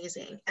that's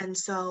amazing. And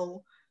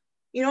so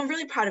you know, I'm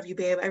really proud of you,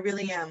 babe. I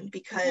really am,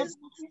 because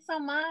Thank you so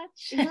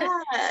much.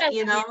 yeah,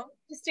 you know,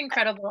 Just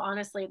incredible,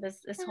 honestly,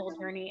 this whole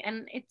journey.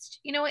 And it's,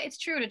 you know, it's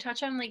true, to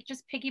touch on, like,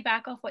 just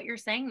piggyback off what you're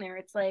saying there.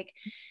 It's like,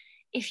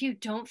 if you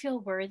don't feel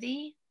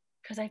worthy,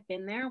 because I've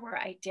been there where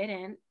I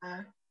didn't,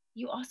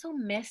 you also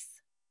miss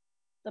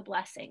the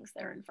blessings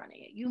that are in front of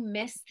you. You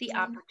miss the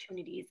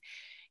opportunities.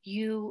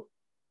 You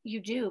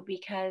do,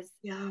 because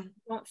yeah, you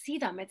don't see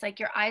them. It's like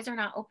your eyes are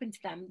not open to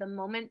them. The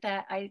moment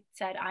that I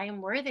said I am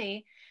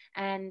worthy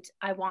and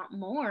I want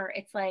more,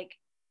 it's like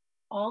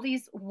all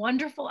these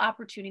wonderful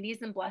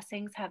opportunities and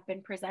blessings have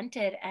been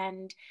presented,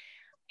 and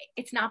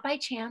it's not by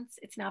chance,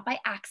 it's not by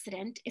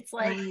accident. It's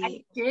like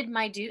right,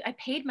 I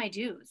paid my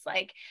dues.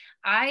 Like,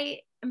 I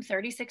am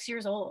 36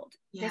 years old.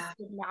 This yeah,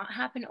 did not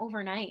happen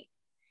overnight.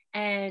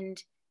 And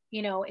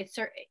you know, it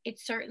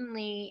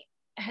certainly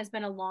has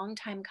been a long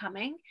time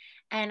coming,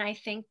 and I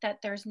think that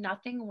there's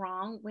nothing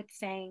wrong with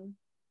saying,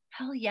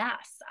 hell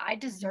yes, I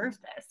deserve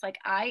this. Like,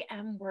 I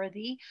am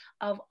worthy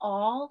of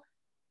all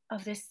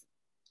of this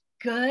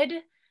good,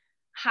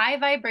 high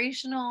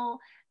vibrational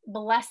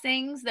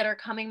blessings that are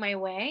coming my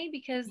way,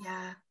 because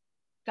yeah.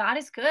 God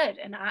is good,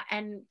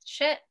 and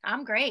shit,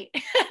 I'm great.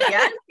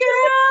 Yes,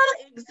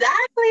 girl,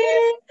 exactly.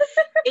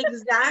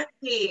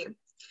 Exactly.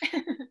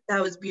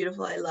 That was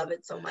beautiful. I love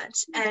it so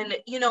much. And,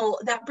 you know,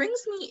 that brings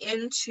me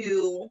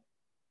into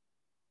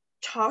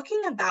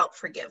talking about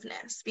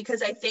forgiveness,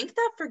 because I think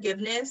that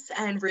forgiveness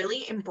and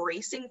really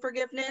embracing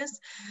forgiveness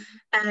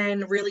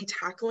and really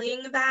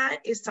tackling that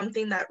is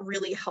something that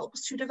really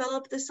helps to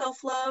develop the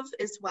self-love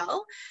as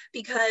well,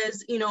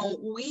 because, you know,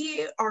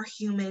 we are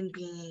human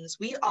beings.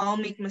 We all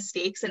make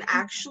mistakes, and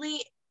actually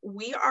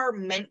we are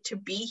meant to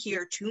be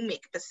here to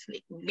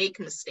make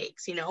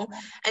mistakes, you know,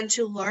 and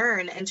to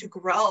learn and to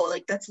grow.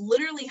 Like, that's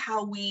literally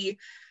how we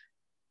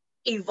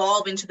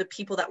evolve into the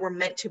people that we're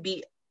meant to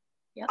be.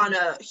 Yep. On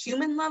a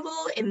human level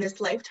in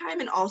this lifetime,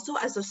 and also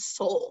as a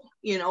soul,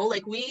 you know,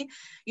 like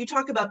you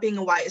talk about being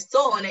a wise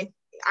soul, and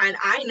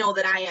I know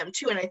that I am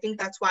too, and I think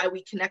that's why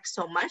we connect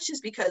so much,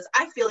 is because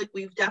I feel like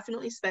we've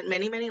definitely spent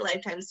many, many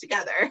lifetimes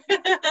together.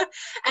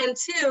 And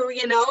two,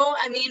 you know,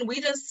 I mean,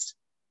 we just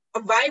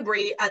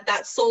vibrate at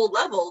that soul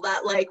level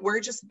that, like,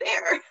 we're just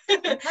there.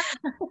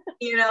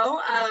 You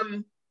know,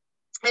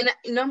 and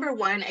number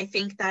one, I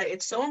think that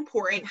it's so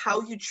important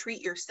how you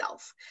treat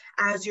yourself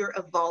as you're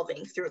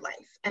evolving through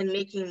life and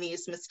making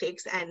these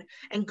mistakes,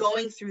 and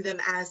going through them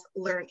as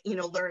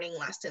learning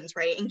lessons,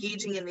 right?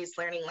 Engaging in these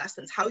learning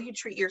lessons. How you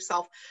treat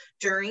yourself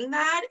during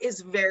that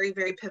is very,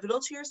 very pivotal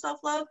to your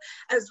self-love,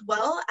 as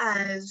well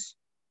as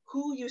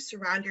who you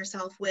surround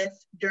yourself with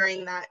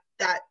during that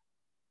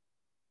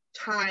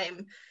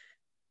time,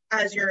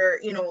 as you're,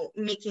 you know,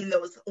 making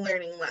those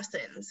learning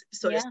lessons,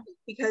 so to speak.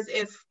 Because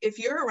if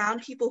you're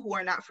around people who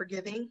are not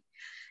forgiving,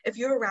 if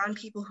you're around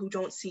people who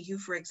don't see you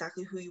for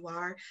exactly who you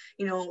are,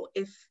 you know,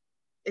 if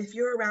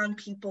you're around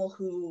people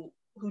who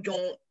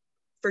don't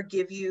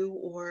forgive you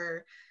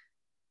or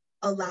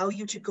allow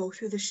you to go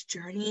through this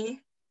journey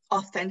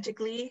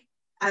authentically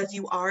as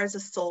you are as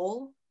a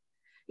soul,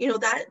 you know,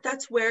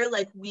 that's where,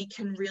 like, we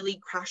can really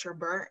crash and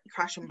burn.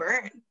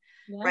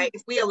 Right?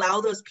 If we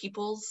allow those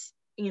people's,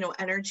 you know,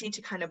 energy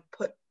to kind of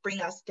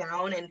bring us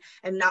down,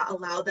 and not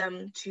allow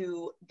them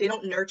to, they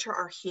don't nurture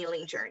our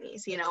healing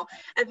journeys, you know.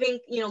 I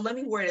think, you know, let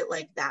me word it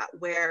like that,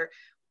 where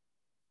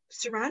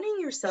surrounding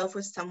yourself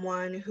with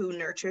someone who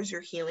nurtures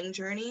your healing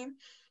journey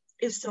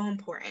is so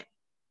important,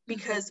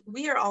 because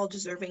we are all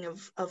deserving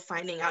of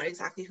finding out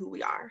exactly who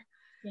we are.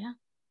 Yeah.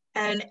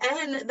 And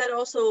that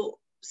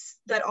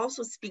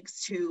also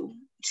speaks to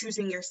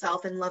choosing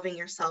yourself and loving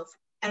yourself,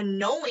 and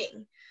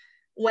knowing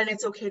when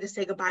it's okay to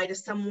say goodbye to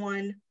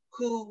someone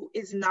who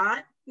is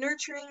not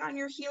nurturing on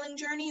your healing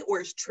journey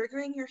or is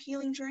triggering your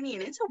healing journey.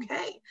 And it's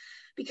okay,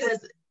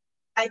 because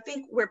I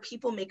think where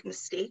people make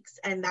mistakes,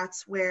 and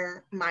that's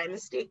where my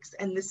mistakes,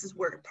 and this is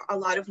where a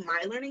lot of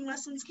my learning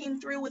lessons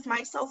came through with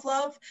my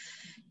self-love,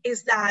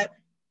 is that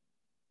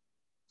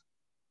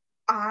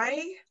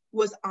I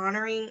was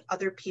honoring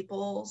other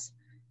people's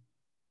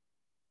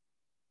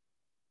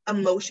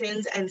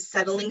emotions and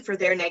settling for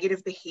their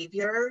negative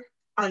behavior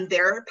on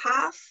their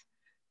path,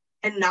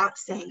 and not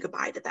saying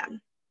goodbye to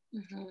them.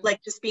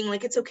 Like, just being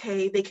like, it's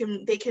okay, they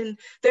can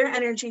their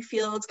energy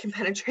fields can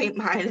penetrate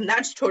mine, and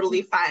that's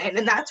totally fine.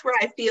 And that's where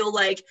I feel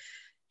like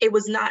it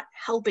was not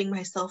helping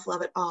my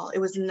self-love at all. It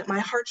was, my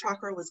heart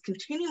chakra was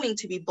continuing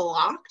to be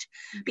blocked,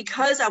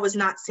 because I was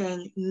not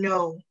saying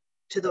no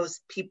to those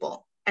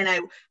people, and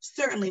I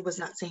certainly was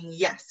not saying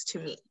yes to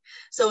me.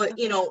 So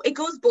you know, it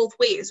goes both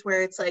ways,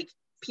 where it's like,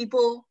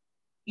 people,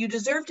 you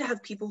deserve to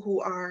have people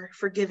who are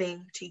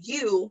forgiving to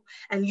you,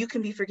 and you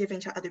can be forgiving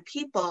to other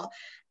people.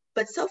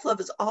 But self-love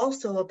is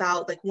also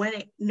about, like,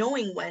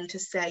 knowing when to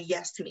say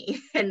yes to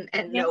me, and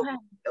no,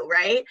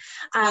 right?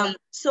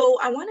 So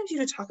I wanted you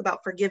to talk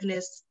about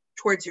forgiveness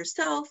towards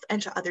yourself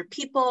and to other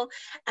people,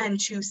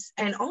 and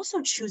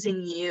also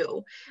choosing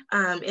you,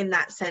 in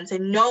that sense,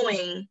 and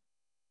knowing,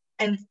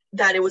 and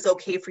that it was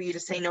okay for you to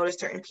say no to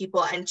certain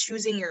people, and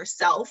choosing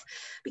yourself,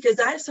 because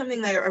that is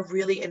something that I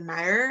really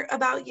admire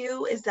about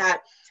you, is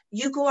that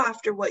you go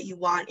after what you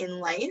want in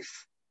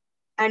life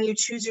and you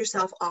choose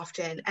yourself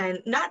often. And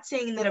not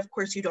saying that, of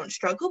course, you don't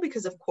struggle,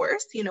 because of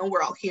course, you know,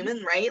 we're all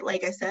human, right?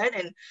 Like I said,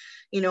 and,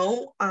 you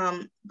know,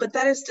 but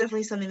that is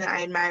definitely something that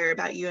I admire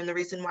about you. And the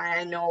reason why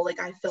I know, like,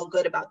 I feel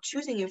good about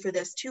choosing you for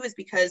this too, is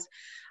because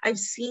I've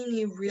seen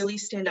you really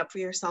stand up for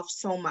yourself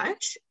so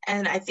much.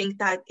 And I think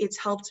that it's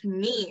helped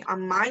me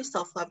on my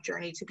self-love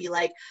journey to be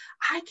like,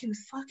 I can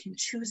fucking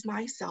choose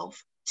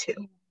myself too.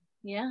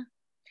 Yeah.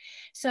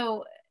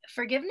 So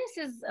forgiveness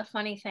is a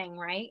funny thing,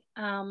 right?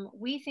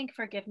 We think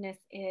forgiveness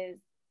is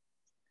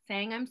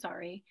saying I'm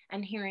sorry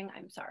and hearing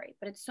I'm sorry,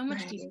 but it's so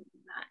much deeper Right.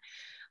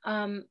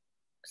 than that.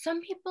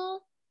 Some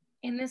people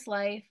in this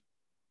life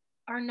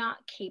are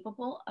not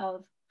capable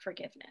of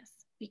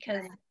forgiveness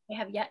because Right. they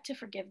have yet to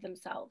forgive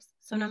themselves.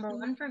 So, number Mm-hmm.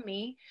 one for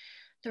me,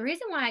 the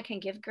reason why I can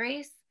give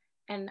grace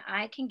and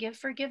I can give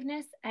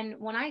forgiveness, and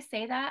when I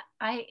say that,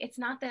 it's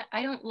not that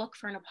I don't look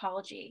for an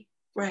apology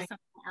from Right.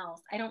 someone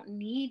else. I don't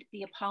need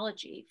the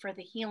apology for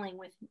the healing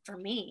for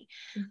me.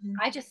 Mm-hmm.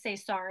 I just say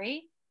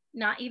sorry.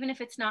 Not even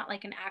if it's not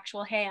like an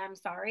actual, hey, I'm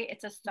sorry.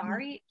 It's a Mm-hmm.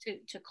 sorry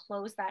to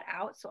close that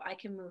out so I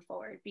can move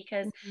forward,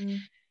 because Mm-hmm.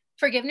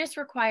 forgiveness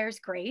requires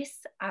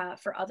grace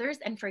for others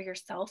and for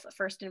yourself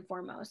first and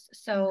foremost.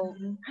 So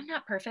Mm-hmm. I'm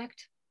not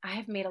perfect. I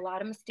have made a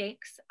lot of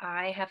mistakes.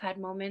 I have had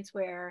moments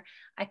where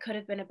I could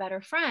have been a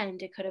better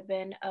friend. It could have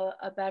been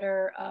a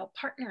better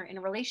partner in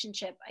a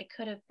relationship. I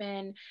could have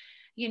been,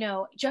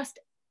 just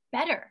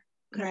better.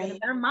 Could have been a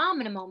Right. better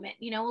mom in a moment,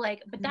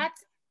 but Mhm.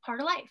 that's part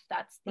of life.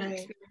 That's the Right.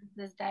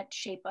 experiences that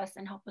shape us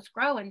and help us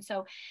grow. And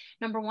so,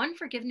 number one,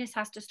 forgiveness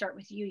has to start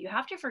with you. You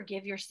have to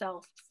forgive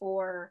yourself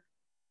for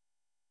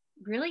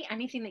really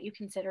anything that you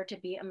consider to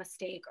be a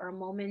mistake or a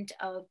moment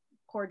of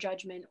poor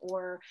judgment,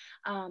 or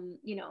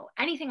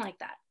anything like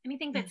that,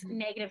 anything that's Mhm.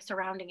 negative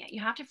surrounding it. You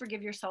have to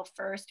forgive yourself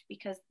first,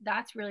 because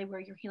that's really where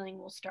your healing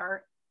will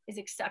start, is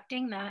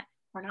accepting that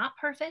we're not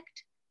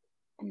perfect,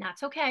 and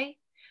that's okay.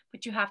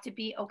 But you have to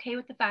be okay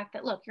with the fact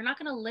that, look, you're not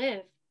going to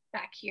live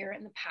back here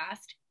in the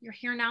past. You're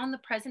here now in the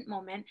present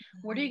moment.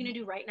 What are you going Mhm. to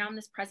do right now in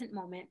this present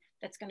moment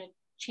that's going to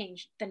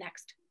change the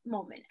next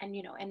moment and,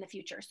 in the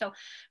future? So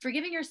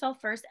forgiving yourself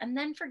first, and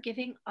then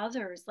forgiving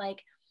others.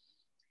 Like,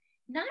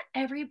 not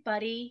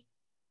everybody,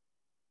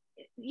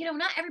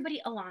 not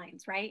everybody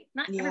aligns, right?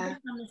 Not Yeah.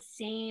 everybody's on the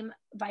same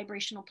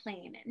vibrational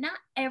plane. Not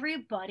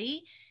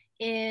everybody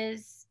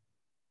is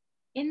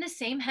in the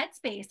same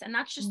headspace. And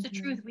that's just the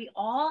truth. Mhm. We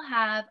all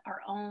have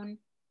our own,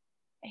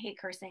 I hate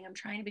cursing, I'm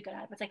trying to be good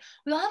at it, but it's like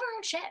we all have our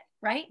own shit,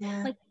 right?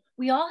 Yeah. Like,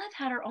 we all have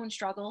had our own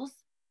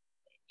struggles.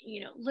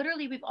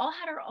 Literally, we've all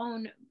had our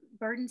own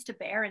burdens to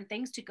bear and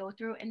things to go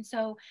through. And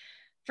so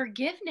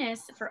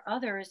forgiveness for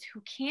others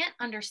who can't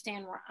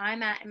understand where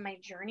I'm at in my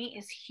journey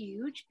is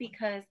huge,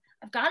 because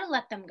I've got to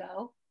let them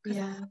go,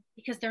 Yeah.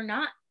 because they're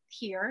not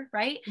here,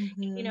 right?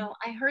 Mhm.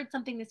 I heard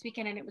something this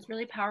weekend and it was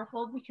really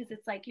powerful, because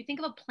it's like, you think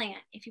of a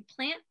plant. If you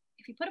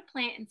put a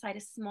plant inside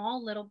a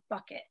small little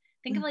bucket,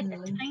 think of like the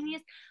Mhm.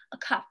 tiniest, a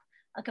cup,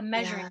 like a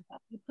measuring Yeah.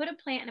 cup. You put a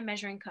plant in a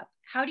measuring cup.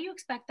 How do you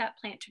expect that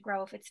plant to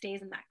grow if it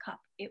stays in that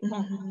cup? It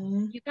won't.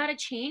 Mhm. You got to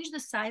change the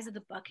size of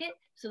the bucket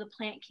so the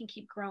plant can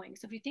keep growing.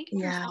 So if you think of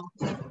Yeah. yourself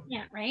as a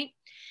plant, right?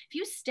 If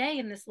you stay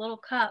in this little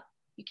cup,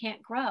 you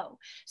can't grow.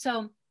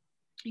 So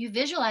you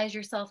visualize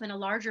yourself in a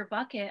larger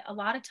bucket. A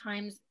lot of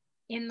times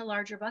in the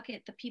larger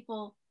bucket, the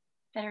people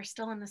that are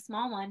still in the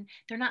small one,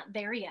 they're not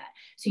there yet.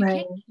 So you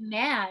can't Right. get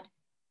mad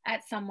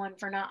at someone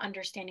for not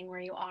understanding where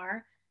you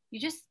are. You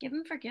just give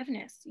them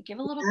forgiveness. You give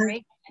a little Yeah.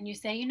 grace and you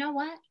say, you know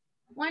what?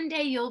 One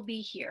day you'll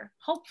be here.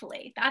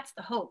 Hopefully. That's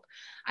the hope.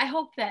 I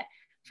hope that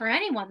for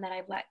anyone that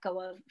I've let go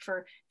of,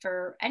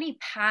 for any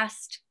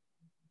past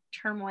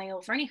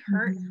turmoil, for any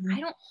hurt, I Mhm.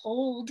 don't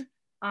hold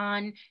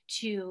on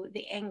to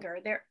the anger.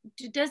 There,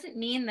 it doesn't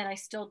mean that I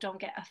still don't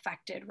get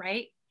affected,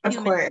 right? Of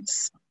Human,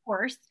 course. of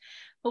course.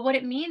 But what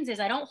it means is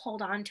I don't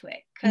hold on to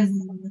it, because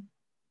Mhm.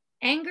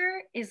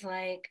 anger is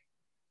like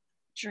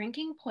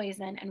drinking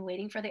poison and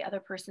waiting for the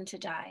other person to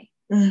die.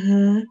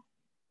 Mhm.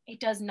 It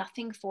does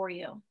nothing for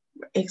you.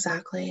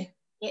 Exactly.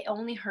 It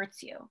only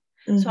hurts you.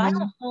 So I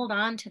don't Mhm. hold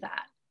on to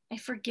that. I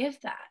forgive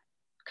that,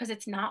 because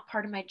it's not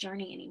part of my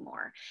journey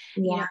anymore.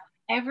 You know, Yeah.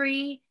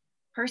 every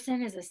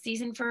person is a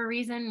season for a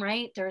reason,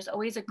 right? There's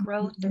always a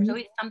growth, there's Mhm.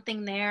 always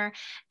something there,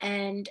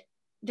 and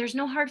there's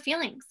no hard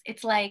feelings.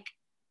 It's like,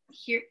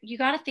 here, you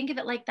got to think of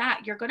it like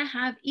that. You're going to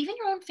have even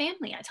your own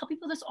family. I tell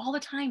people this all the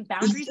time.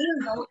 Boundaries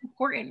are so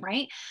important,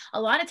 right?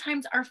 A lot of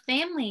times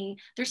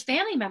there's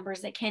family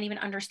members that can't even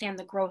understand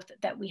the growth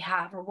that we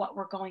have or what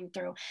we're going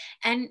through.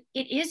 And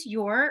it is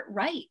your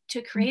right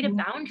to create a Mhm.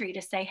 boundary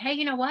to say, hey,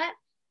 you know what?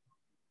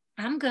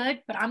 I'm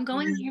good, but I'm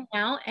going Yeah. here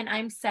now and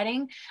I'm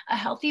setting a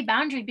healthy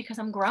boundary because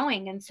I'm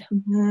growing. And so,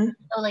 Mhm.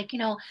 like,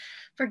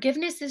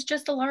 forgiveness is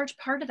just a large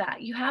part of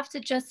that. You have to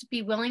just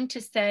be willing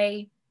to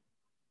say,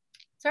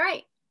 it's all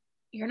right.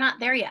 You're not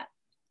there yet.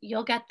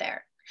 You'll get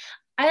there.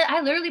 I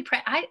literally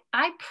pray.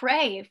 I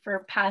pray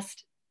for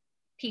past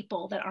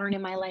people that aren't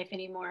in my life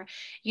anymore.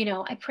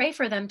 I pray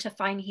for them to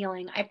find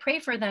healing. I pray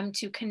for them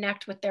to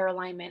connect with their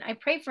alignment. I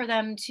pray for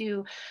them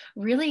to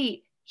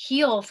really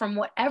heal from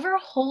whatever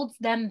holds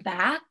them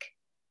back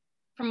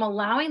from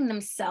allowing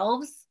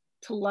themselves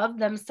to love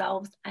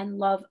themselves and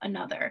love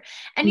another.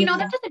 And, you know,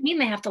 that doesn't mean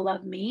they have to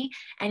love me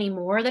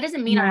anymore. That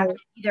doesn't mean I have to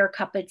be their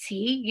cup of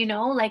tea, you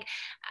know, like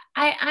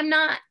I'm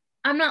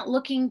not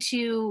looking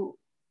to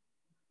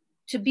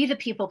be the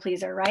people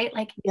pleaser, right?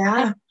 Like,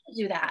 I don't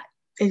do that.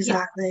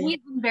 Exactly. I've always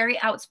been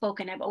very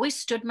outspoken. I've always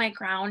stood my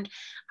ground.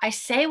 I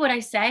say what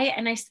I say,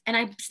 and I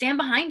stand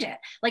behind it.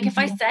 Like, if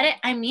I said it,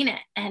 I mean it.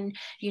 And,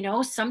 you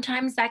know,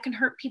 sometimes that can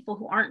hurt people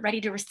who aren't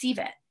ready to receive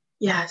it.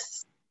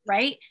 Yes.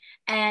 Right.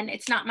 And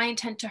it's not my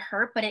intent to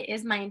hurt, but it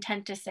is my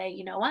intent to say,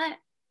 you know what?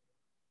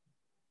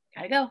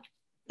 Gotta go.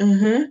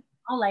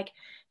 Oh, like,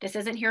 this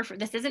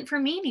isn't for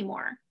me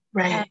anymore.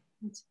 Right.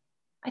 And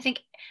I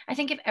think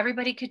if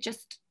everybody could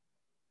just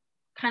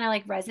kind of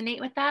like resonate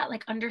with that,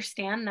 like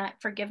understand that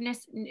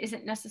forgiveness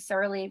isn't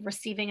necessarily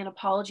receiving an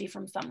apology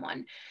from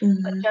someone,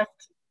 but just,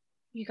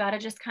 you got to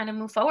just kind of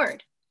move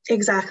forward.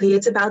 Exactly.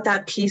 It's about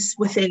that peace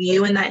within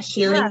you and that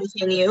healing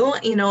within you.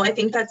 You know, I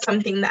think that's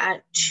something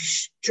that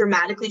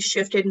dramatically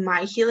shifted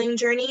my healing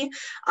journey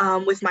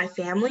with my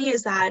family,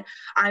 is that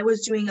I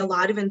was doing a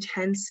lot of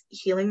intense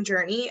healing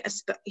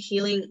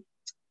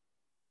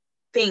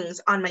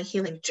things on my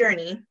healing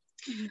journey.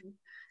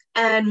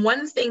 And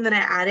one thing that I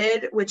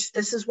added, which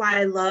this is why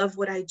I love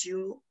what I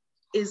do,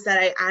 is that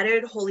I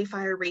added Holy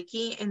Fire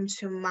Reiki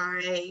into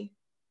my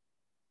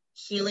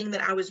healing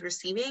that I was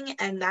receiving.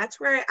 And that's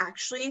where I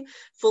actually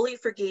fully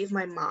forgave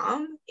my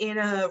mom in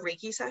a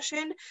Reiki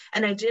session.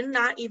 And I did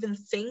not even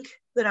think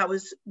that I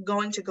was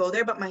going to go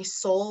there, but my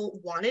soul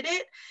wanted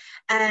it.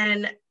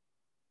 And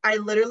I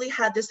literally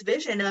had this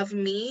vision of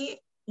me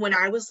when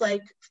I was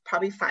like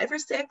probably 5 or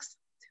 6,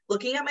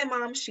 looking at my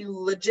mom. She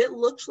legit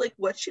looked like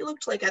what she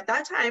looked like at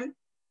that time.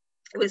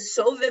 It was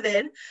so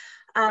vivid.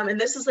 And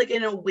this is like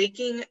in a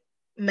waking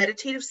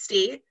meditative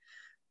state.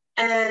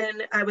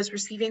 And I was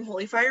receiving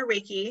Holy Fire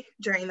Reiki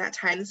during that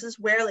time. This is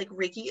where like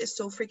Reiki is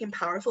so freaking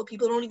powerful.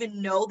 People don't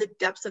even know the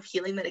depths of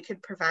healing that it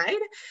could provide.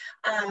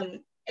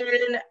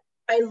 And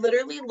I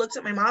literally looked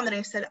at my mom and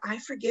I said, I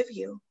forgive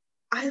you.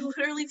 I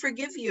literally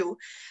forgive you.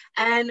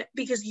 And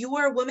because you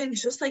are a woman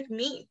just like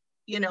me,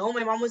 you know,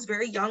 my mom was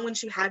very young when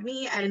she had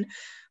me. And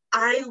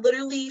I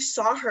literally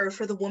saw her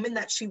for the woman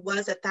that she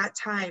was at that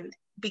time,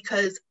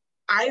 because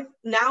I've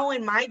now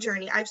in my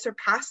journey, I've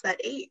surpassed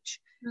that age.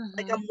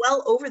 Like I'm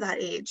well over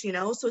that age, you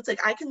know? So it's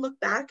like, I can look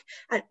back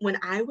at when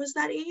I was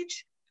that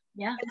age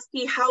and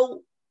see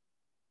how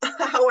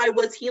I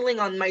was healing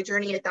on my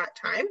journey at that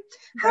time.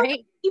 How could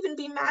I even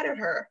be mad at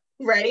her?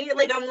 Right?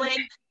 Like, I'm like,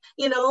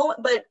 you know,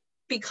 but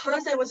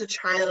because I was a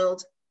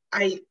child,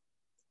 I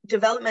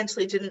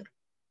developmentally didn't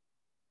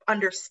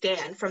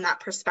understand from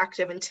that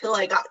perspective until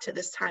I got to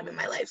this time in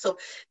my life. So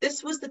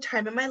this was the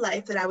time in my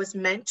life that I was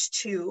meant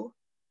to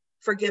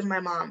forgive my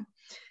mom,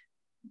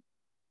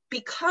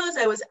 because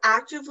I was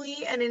actively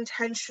and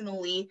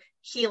intentionally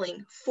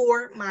healing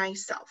for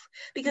myself,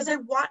 because I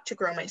want to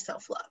grow my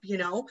self-love, you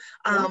know?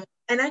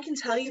 And I can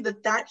tell you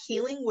that that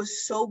healing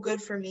was so good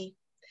for me,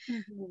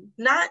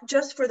 not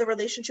just for the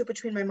relationship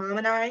between my mom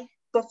and I,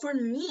 but for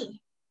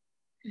me.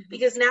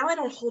 Because now I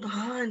don't hold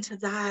on to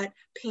that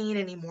pain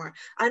anymore.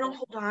 I don't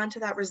hold on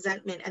to that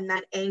resentment and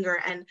that anger.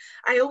 And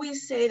I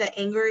always say that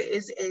anger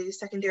is a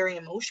secondary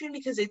emotion,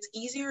 because it's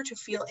easier to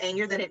feel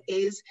anger than it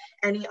is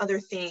any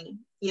other thing.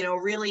 You know,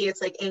 really, it's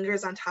like anger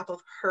is on top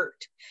of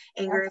hurt.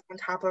 Anger is on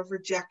top of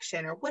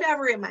rejection, or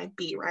whatever it might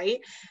be, right?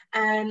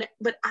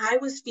 But I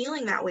was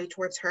feeling that way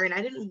towards her, and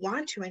I didn't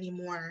want to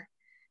anymore.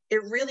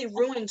 It really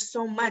ruined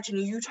so much. And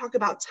you talk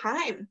about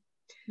time.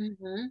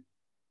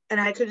 And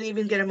I couldn't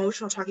even get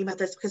emotional talking about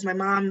this, because my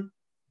mom,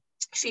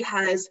 she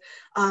has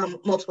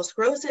multiple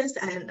sclerosis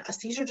and a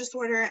seizure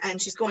disorder,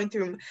 and she's going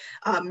through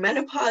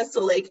menopause.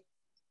 So like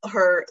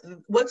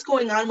what's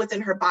going on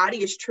within her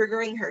body is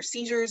triggering her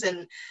seizures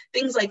and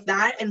things like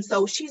that. And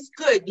so she's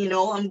good, you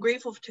know, I'm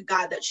grateful to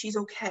God that she's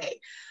okay.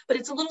 But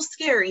it's a little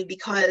scary,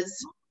 because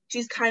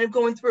she's kind of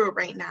going through it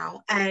right now.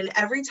 And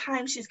every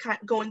time she's kind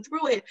of going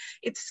through it,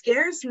 it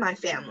scares my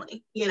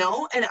family, you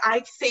know? And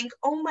I think,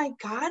 oh my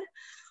God,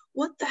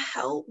 what the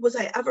hell was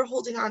I ever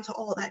holding on to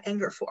all that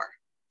anger for?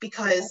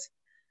 Because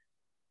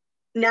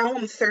now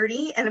I'm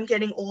 30 and I'm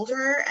getting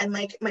older, and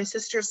like my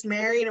sister's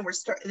married, and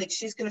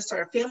she's going to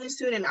start a family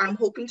soon, and I'm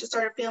hoping to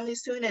start a family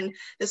soon. And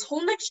this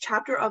whole next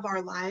chapter of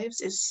our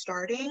lives is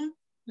starting,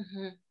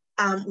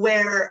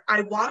 where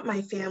I want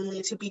my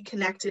family to be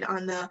connected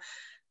on the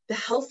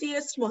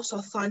healthiest, most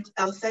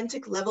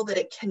authentic level that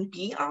it can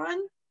be on.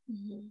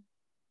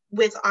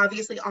 With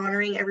obviously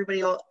honoring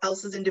everybody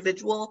else's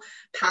individual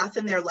path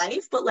in their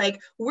life. But like,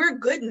 we're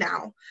good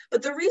now.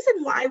 But the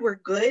reason why we're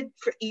good,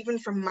 even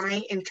from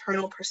my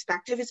internal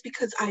perspective, is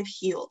because I've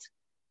healed.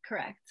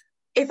 Correct.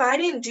 If I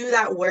didn't do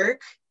that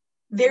work,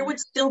 there would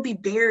still be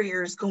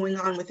barriers going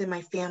on within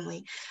my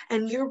family.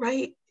 And you're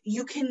right,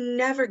 you can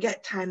never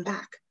get time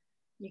back.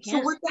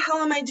 So what the hell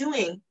am I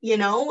doing? You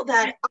know,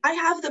 that I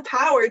have the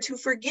power to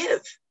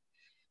forgive.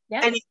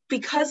 And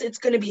because it's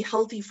going to be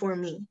healthy for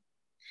me.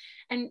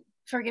 And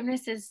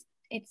forgiveness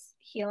it's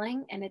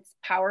healing and it's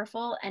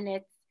powerful and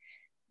it's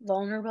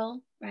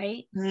vulnerable,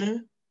 right? Mm-hmm.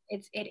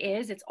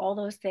 It's all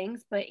those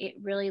things, but it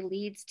really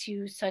leads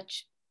to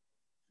such,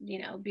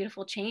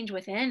 beautiful change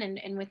within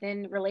and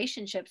within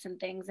relationships and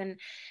things, and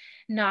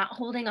not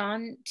holding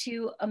on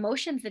to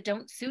emotions that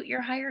don't suit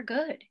your higher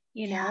good.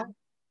 Yeah.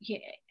 Yeah,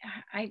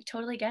 I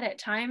totally get it.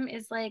 Time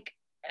is like,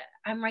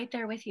 I'm right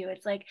there with you.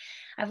 It's like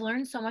I've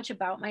learned so much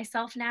about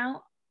myself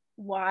now,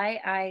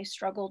 why I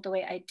struggled the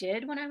way I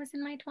did when I was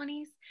in my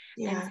 20s.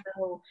 And Yeah.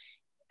 so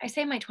I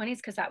say my 20s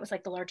because that was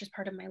like the largest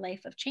part of my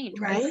life of change,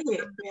 right? Right.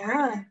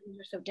 Yeah. Things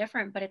are so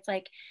different, but it's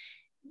like,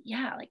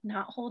 yeah, like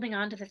not holding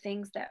on to the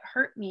things that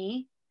hurt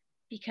me,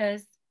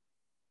 because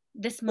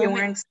this They moment,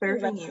 weren't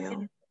serving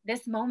you.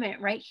 this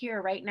moment right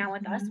here, right now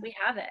with us, Mm-hmm. we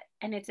have it.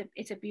 And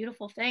it's a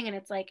beautiful thing. And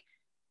it's like,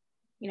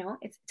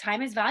 it's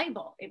time is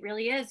valuable. It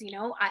really is.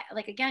 I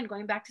like, again,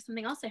 going back to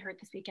something else I heard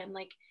this weekend,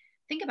 like,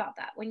 think about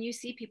that when you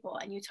see people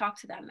and you talk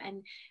to them,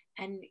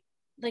 and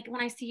like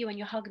when I see you and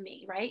you hug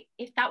me, right?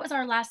 If that was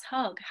our last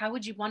hug, how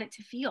would you want it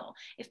to feel?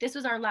 If this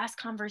was our last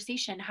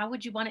conversation, how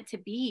would you want it to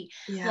be?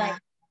 Like, Yeah.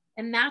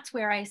 and that's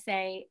where I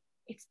say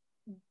it's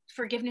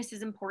forgiveness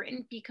is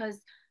important,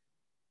 because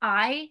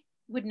I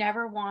would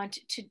never want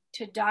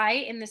to die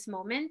in this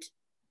moment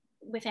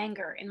with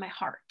anger in my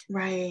heart.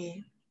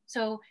 Right.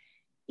 So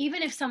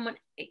even if someone,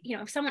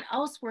 if someone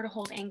else were to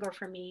hold anger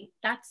for me,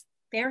 that's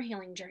their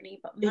healing journey.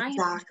 But my healing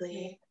journey,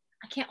 Exactly.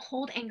 I can't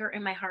hold anger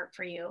in my heart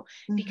for you,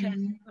 because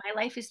Mm-hmm.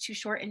 my life is too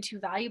short and too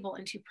valuable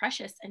and too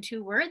precious and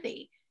too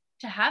worthy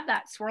to have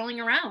that swirling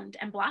around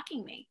and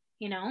blocking me.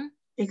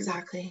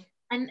 Exactly.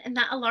 And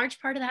that a large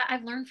part of that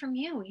I've learned from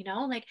you,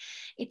 like,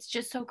 it's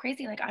just so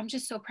crazy. Like, I'm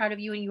just so proud of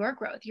you and your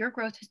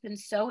growth has been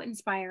so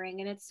inspiring,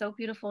 and it's so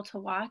beautiful to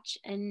watch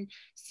and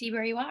see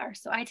where you are.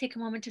 So I take a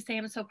moment to say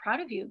I'm so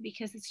proud of you,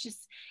 because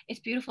it's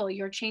beautiful.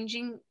 You're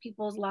changing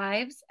people's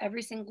lives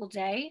every single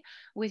day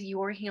with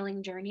your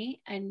healing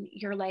journey and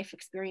your life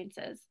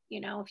experiences.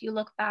 If you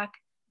look back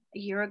a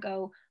year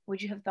ago,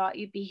 would you have thought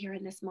you'd be here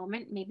in this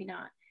moment? Maybe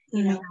not.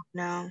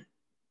 No.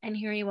 And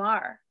here you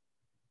are.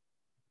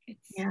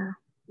 It's Yeah.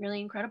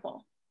 really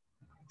incredible.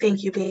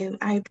 Thank you, babe.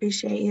 I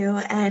appreciate you.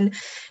 And,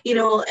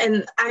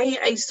 and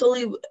I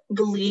solely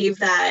believe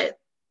that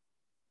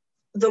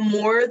the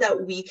more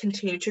that we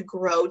continue to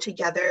grow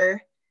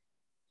together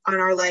on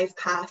our life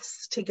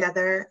paths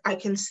together, I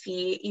can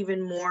see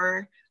even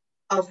more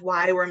of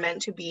why we're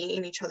meant to be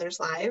in each other's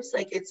lives.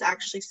 Like, it's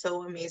actually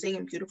so amazing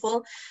and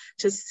beautiful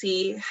to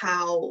see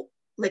how,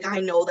 like, I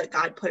know that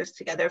God put us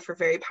together for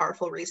very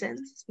powerful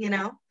reasons,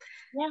 Yeah.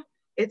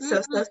 It's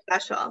so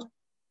special.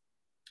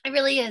 It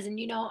really is. And,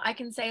 I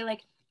can say, like,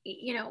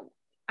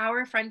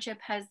 our friendship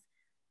has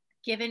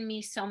given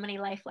me so many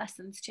life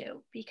lessons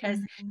too, because,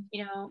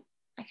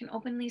 I can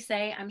openly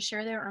say, I'm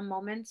sure there are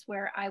moments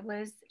where I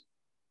was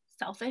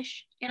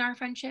selfish in our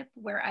friendship,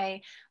 where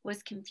I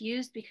was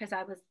confused because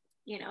I was,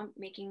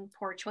 making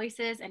poor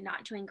choices and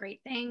not doing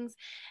great things.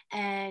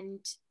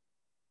 And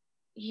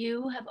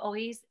you have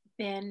always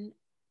been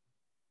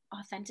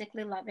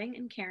authentically loving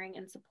and caring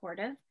and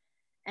supportive.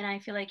 And I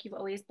feel like you've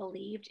always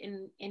believed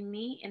in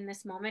me in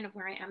this moment of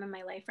where I am in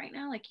my life right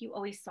now. Like, you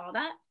always saw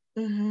that,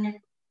 and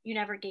you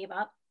never gave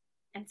up.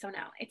 And so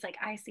now it's like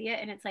I see it,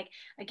 and it's like,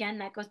 again,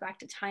 that goes back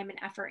to time and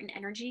effort and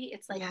energy.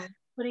 It's like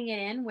putting it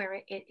in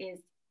where it is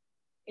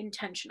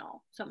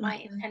intentional. So my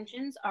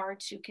intentions are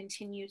to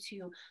continue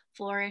to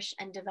flourish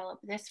and develop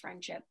this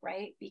friendship,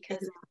 right? Because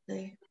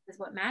this is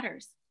what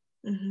matters.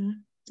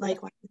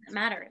 Likewise. That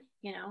matter,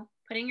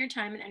 putting your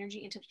time and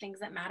energy into things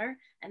that matter,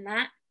 and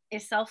that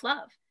is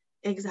self-love.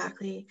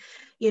 Exactly.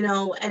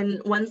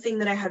 And one thing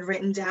that I had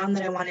written down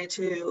that I wanted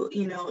to,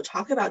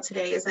 talk about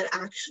today is that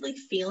actually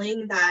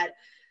feeling that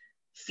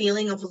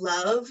feeling of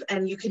love,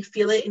 and you can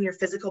feel it in your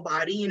physical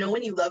body.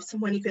 When you love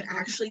someone, you can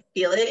actually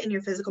feel it in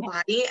your physical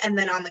body. And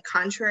then on the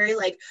contrary,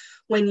 like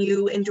when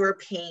you endure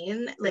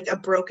pain, like a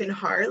broken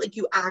heart, like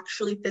you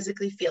actually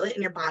physically feel it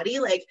in your body.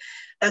 Like,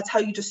 that's how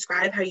you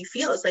describe how you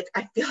feel. It's like,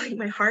 I feel like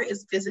my heart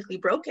is physically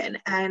broken.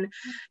 And,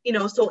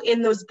 so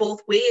in those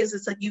both ways,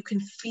 it's like you can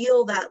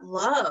feel that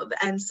love.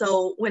 And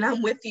so when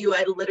I'm with you,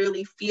 I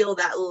literally feel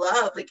that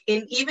love, like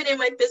even in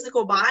my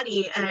physical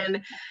body.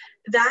 And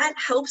that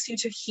helps you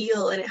to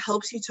heal, and it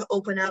helps you to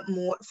open up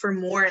more for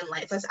more in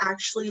life. That's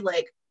actually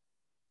like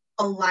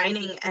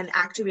aligning and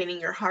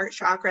activating your heart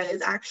chakra,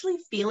 is actually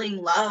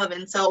feeling love.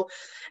 And so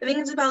I think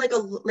it's about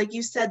like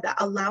you said, that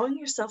allowing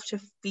yourself to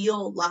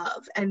feel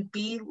love and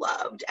be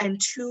loved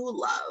and to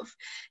love,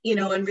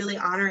 and really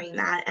honoring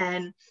that.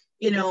 And,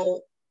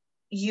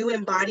 you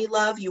embody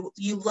love,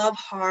 you love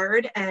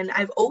hard. And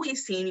I've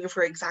always seen you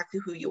for exactly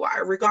who you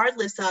are,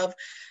 regardless of,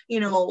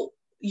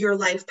 your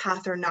life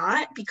path or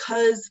not,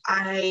 because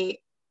I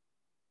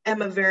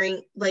am a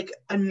very like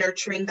a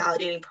nurturing,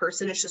 validating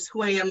person. It's just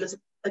who I am as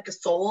like a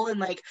soul. And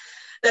like,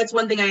 that's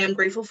one thing I am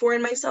grateful for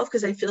in myself,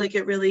 because I feel like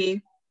it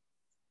really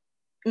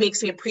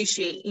makes me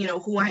appreciate,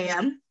 who I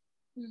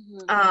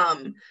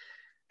am.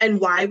 and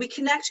why we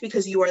connect,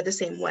 because you are the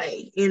same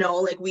way, you know,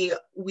 like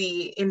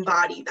we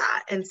embody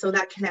that. And so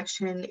that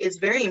connection is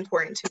very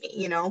important to me,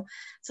 you know.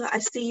 So I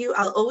see you,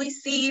 I'll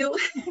always see you.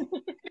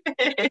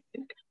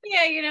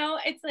 Yeah, you know,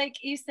 it's like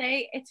you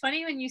say, it's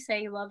funny when you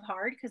say love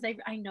hard, because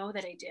I know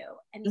that I do.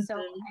 And so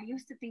Mhm. I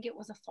used to think it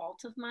was a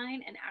fault of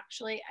mine. And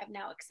actually, I've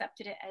now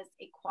accepted it as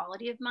a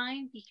quality of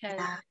mine, because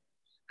Yeah.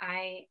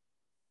 I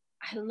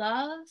I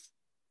love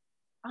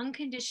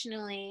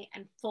unconditionally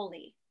and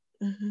fully,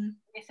 Hmm.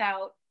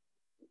 without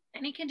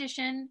any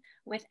condition,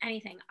 with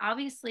anything.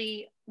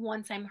 Obviously,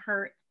 once I'm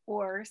hurt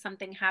or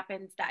something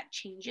happens, that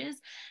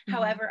changes. Hmm.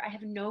 However, I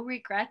have no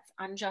regrets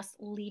on just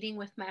leading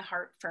with my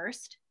heart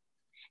first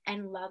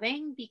and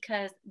loving,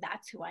 because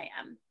that's who I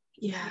am.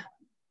 You Yeah. know,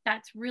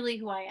 that's really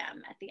who I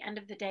am. At the end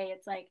of the day,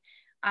 it's like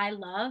I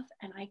love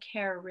and I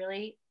care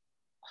really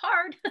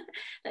hard.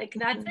 Like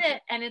that's Hmm.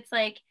 it. And it's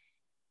like,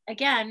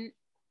 again,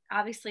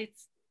 obviously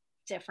it's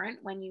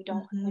different when you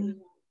don't, Hmm.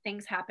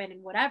 things happen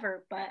and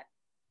whatever, but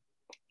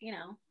you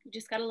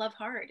just got to love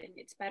hard, and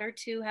it's better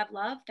to have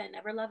love than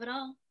never love at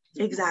all.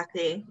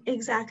 Exactly.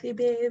 Exactly,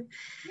 babe.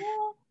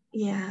 Yeah.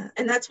 Yeah.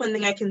 And that's one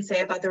thing I can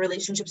say about the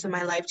relationships in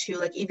my life too.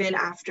 Like even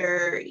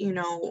after, you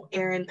know,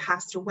 Aaron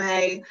passed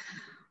away,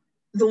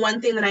 the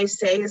one thing that I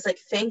say is like,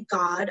 thank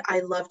God I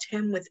loved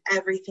him with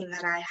everything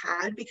that I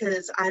had,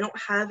 because I don't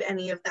have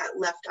any of that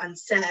left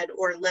unsaid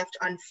or left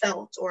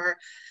unfelt or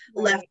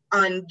left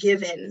Right.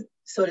 ungiven,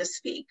 so to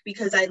speak,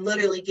 because I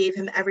literally gave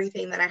him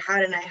everything that I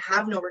had and I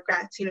have no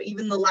regrets. You know,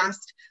 even the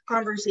last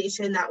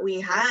conversation that we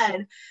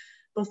had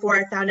before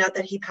I found out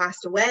that he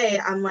passed away,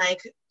 I'm like,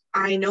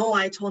 I know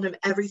I told him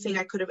everything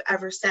I could have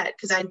ever said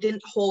because I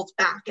didn't hold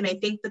back. And I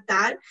think that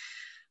that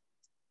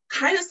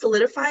kind of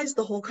solidifies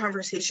the whole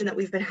conversation that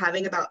we've been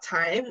having about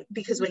time,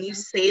 because when you Mhm.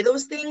 say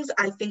those things,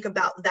 I think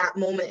about that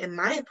moment in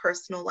my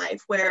personal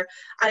life where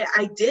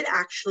I did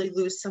actually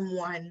lose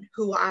someone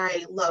who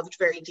I loved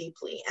very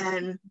deeply,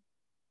 and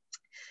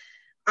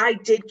I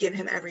did give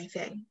him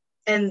everything.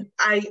 And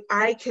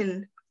I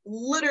can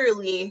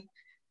literally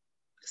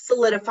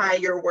solidify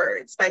your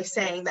words by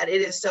saying that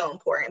it is so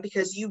important,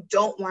 because you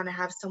don't want to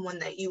have someone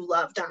that you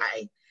love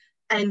die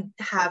and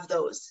have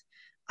those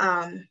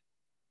um,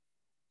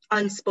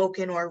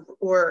 unspoken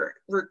or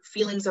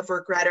feelings of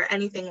regret or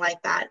anything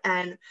like that.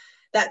 And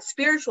that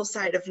spiritual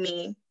side of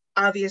me,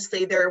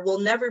 obviously there will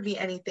never be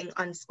anything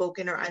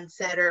unspoken or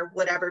unsaid or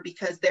whatever,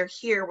 because they're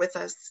here with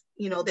us.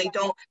 You know,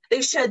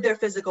 they shed their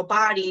physical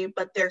body,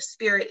 but their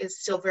spirit is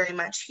still very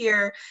much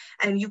here,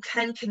 and you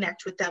can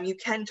connect with them, you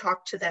can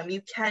talk to them,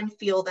 you can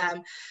feel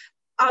them.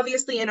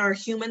 Obviously in our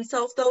human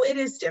self though, it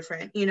is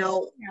different, you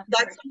know. Yeah, of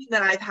That's course. something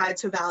that I've had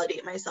to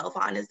validate myself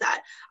on, is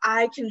that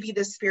I can be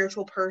the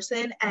spiritual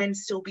person and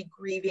still be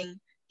grieving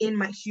in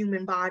my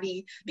human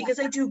body, Yeah. because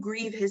I do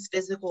grieve his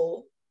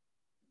physical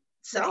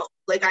Right. self,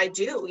 like I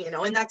do, you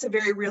know. And that's a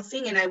very real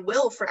thing, and I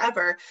will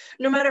forever,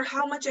 no matter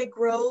how much I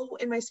grow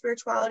in my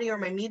spirituality or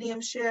my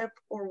mediumship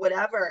or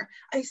whatever,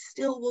 I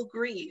still will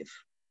grieve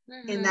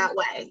in Hmm. that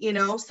way, you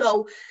know.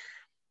 So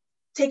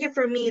take it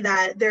from me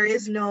that there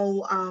is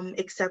no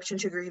exception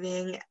to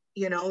grieving,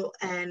 you know.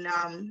 And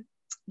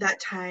that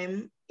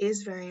time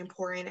is very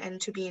important, and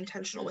to be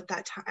intentional with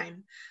that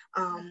time,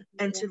 and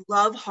Absolutely. to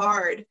love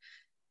hard.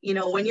 You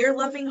know, when you're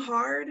loving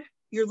hard,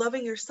 you're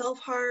loving yourself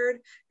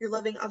hard, you're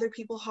loving other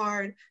people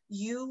hard,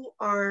 you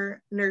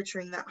are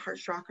nurturing that heart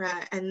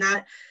chakra, and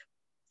that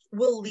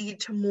will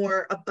lead to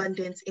more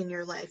abundance in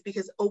your life,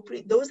 because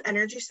opening those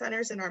energy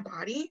centers in our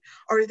body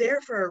are there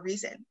for a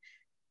reason.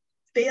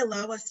 They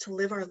allow us to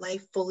live our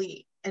life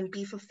fully and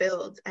be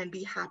fulfilled and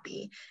be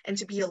happy and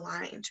to be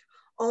aligned.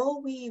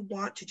 All we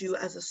want to do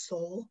as a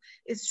soul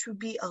is to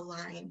be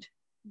aligned.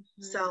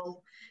 Hmm.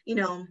 So, you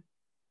know,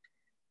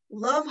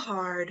 love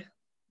hard,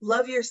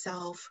 love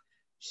yourself,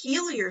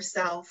 heal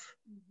yourself,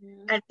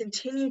 Hmm. and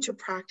continue to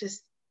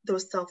practice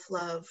those self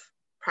love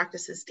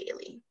practices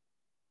daily.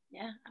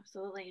 Yeah,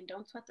 absolutely. And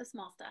don't sweat the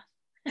small stuff.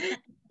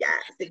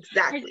 Yes, I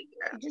exactly.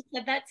 just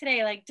said that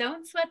today. Like,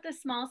 don't sweat the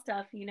small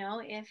stuff.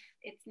 If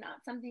it's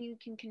not something you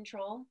can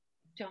control,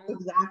 don't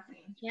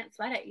Exactly. can't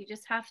sweat it. You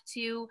just have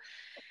to,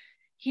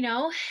 you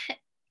know,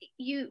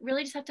 you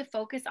really just have to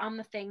focus on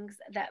the things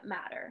that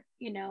matter.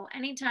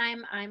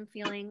 Anytime I'm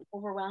feeling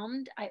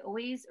overwhelmed, I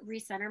always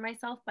recenter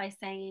myself by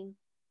saying,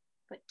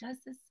 but does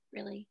this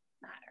really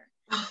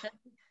matter? Does,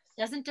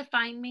 doesn't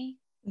define me.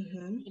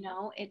 Mm-hmm.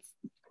 It's,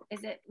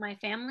 is it my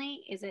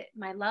family? Is it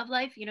my love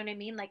life? You know what I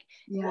mean? Like,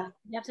 what Yeah.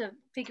 you have to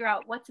figure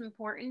out what's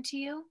important to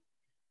you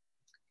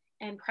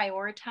and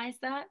prioritize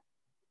that,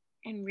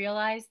 and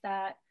realize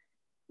that,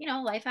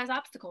 life has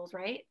obstacles,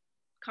 right?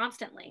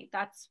 Constantly.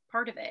 That's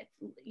part of it.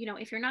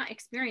 If you're not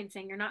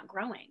experiencing, you're not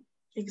growing.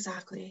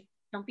 Exactly.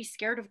 Don't be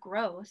scared of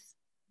growth.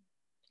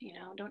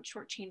 Don't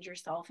shortchange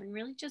yourself, and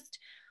really just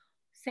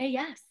say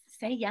yes.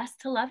 Say yes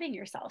to loving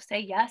yourself. Say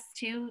yes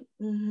to,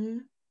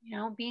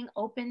 Mm-hmm. being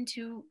open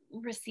to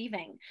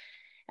receiving.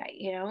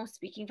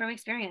 Speaking from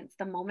experience,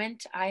 the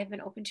moment I have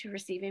been open to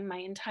receiving, my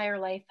entire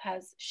life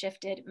has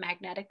shifted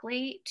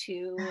magnetically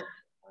to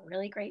a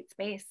really great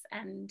space.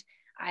 And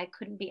I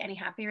couldn't be any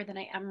happier than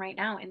I am right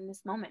now in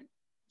this moment.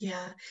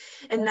 Yeah.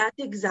 And that's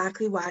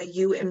exactly why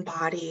you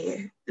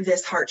embody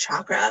this heart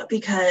chakra,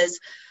 because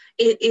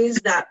it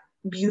is that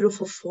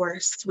beautiful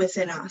force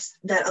within us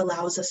that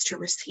allows us to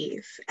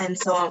receive. And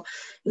so,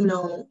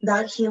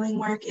 that healing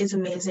work is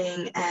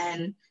amazing.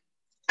 And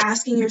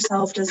asking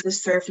yourself, does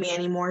this serve me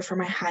anymore for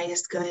my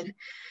highest good,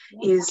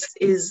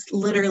 is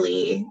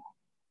literally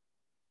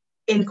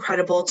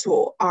incredible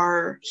to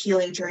our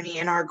healing journey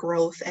and our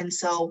growth. And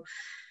so,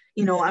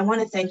 I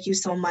want to thank you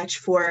so much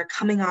for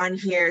coming on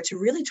here to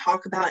really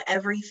talk about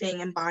everything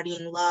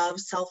embodying love,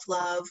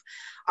 self-love,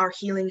 our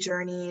healing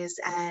journeys,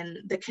 and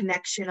the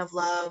connection of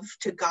love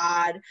to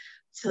God,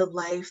 to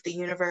life, the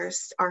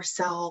universe,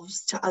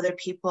 ourselves, to other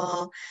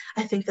people.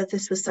 I think that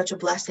this was such a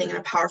blessing and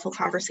a powerful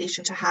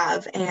conversation to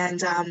have.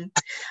 And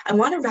I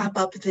want to wrap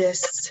up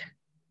this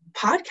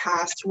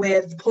podcast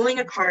with pulling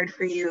a card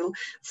for you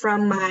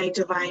from my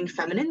Divine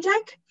Feminine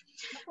deck.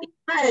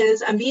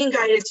 Because I'm being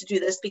guided to do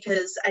this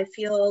because I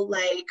feel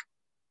like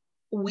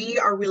we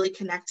are really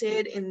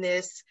connected in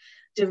this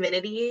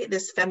divinity,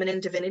 this feminine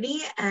divinity.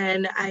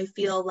 And I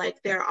feel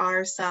like there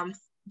are some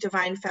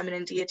divine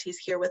feminine deities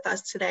here with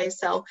us today.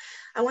 So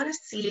I want to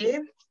see.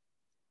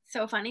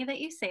 So funny that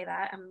you say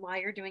that and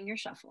while you're doing your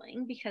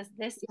shuffling, because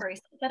this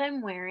bracelet that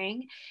I'm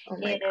wearing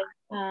is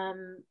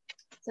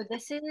so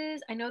this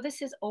is, I know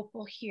this is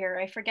opal here.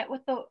 I forget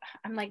what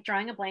I'm like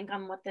drawing a blank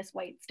on what this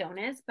white stone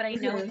is, but I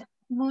know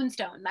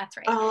moonstone, that's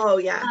right. Oh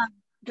yeah.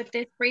 But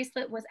this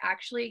bracelet was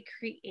actually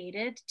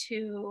created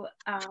to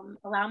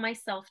allow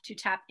myself to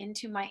tap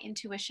into my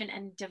intuition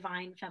and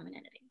divine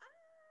femininity.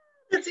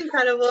 That's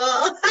incredible.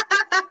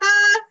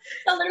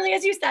 So literally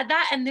as you said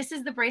that, and this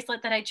is the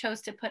bracelet that I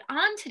chose to put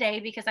on today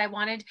because I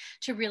wanted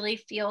to really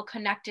feel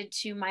connected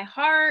to my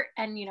heart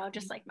and,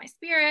 just like my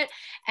spirit.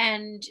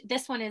 And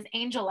this one is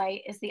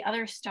Angelite, is the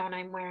other stone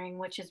I'm wearing,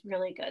 which is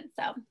really good.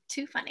 So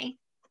too funny.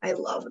 I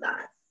love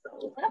that.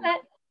 So love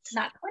it.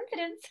 Not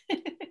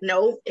coincidence.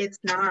 No, it's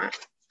not.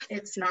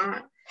 It's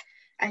not.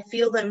 I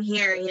feel them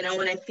here,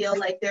 and I feel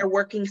like they're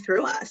working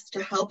through us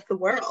to help the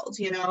world,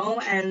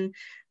 and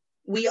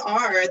we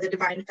are the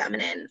divine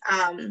feminine.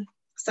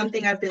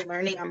 Something I've been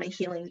learning on my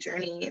healing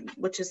journey,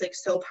 which is like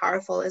so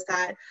powerful, is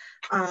that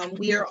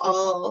we are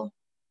all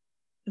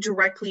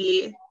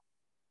directly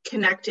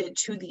connected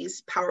to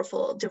these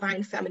powerful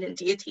divine feminine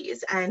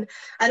deities. And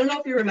I don't know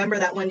if you remember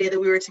that one day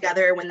that we were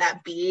together when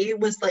that bee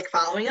was like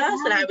following us,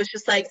 and I was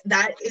just like,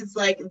 that is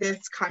like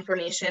this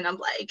confirmation of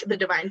like the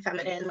divine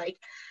feminine, like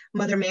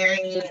Mother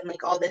Mary and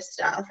like all this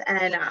stuff.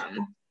 And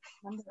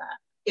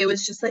it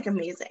was just like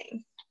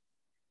amazing.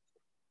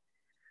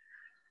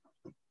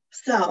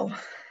 So,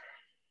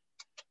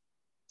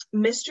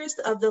 Mistress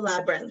of the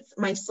Labyrinth,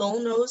 my soul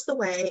knows the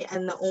way,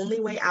 and the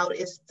only way out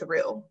is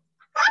through.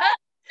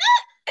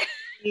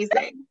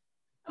 Amazing.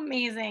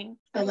 Amazing.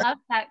 I love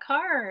that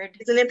card.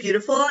 Isn't it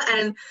beautiful?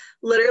 And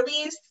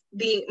literally,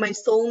 my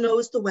soul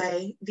knows the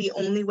way, the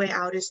only way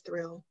out is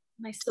through.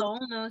 My soul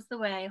knows the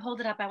way. Hold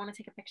it up. I want to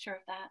take a picture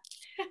of that.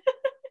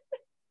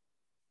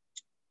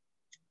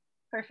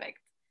 Perfect.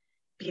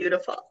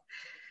 Beautiful.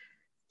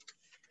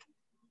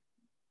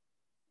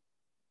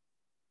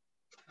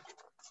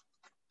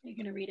 You're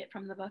going to read it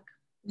from the book?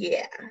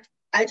 Yeah.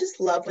 I just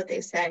love what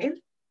they say.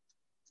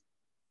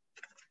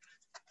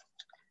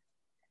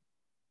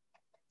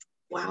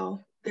 Wow.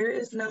 There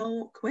is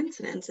no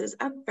coincidences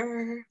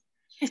ever.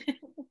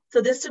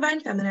 So this divine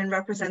feminine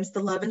represents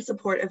the love and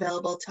support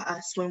available to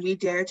us when we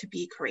dare to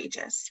be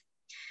courageous.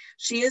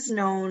 She is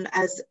known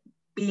as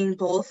being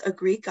both a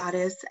Greek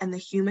goddess and the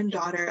human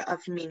daughter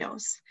of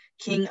Minos,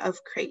 king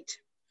of Crete.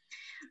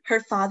 Her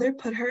father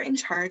put her in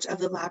charge of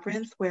the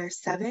labyrinth where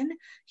 7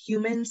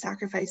 human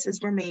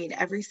sacrifices were made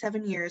every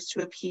 7 years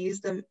to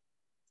appease the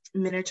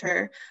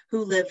minotaur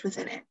who lived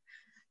within it.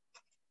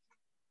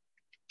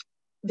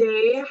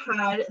 They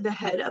had the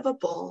head of a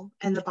bull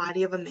and the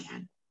body of a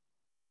man.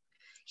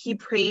 He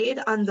preyed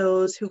on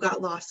those who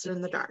got lost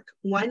in the dark.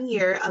 One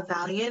year, a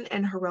valiant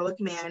and heroic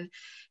man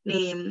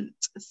named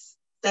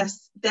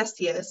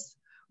Theseus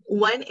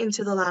went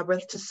into the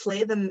labyrinth to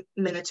slay the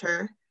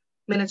minotaur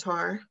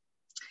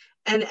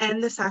and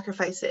end the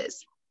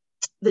sacrifices.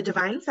 The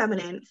divine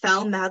feminine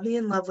fell madly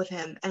in love with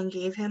him and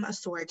gave him a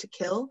sword to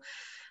kill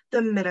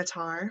the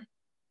minotaur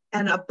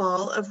and a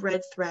ball of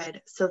red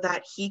thread so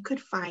that he could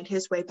find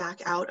his way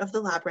back out of the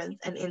labyrinth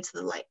and into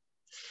the light.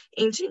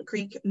 Ancient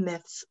Greek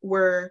myths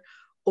were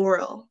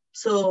oral,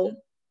 so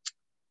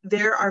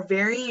there are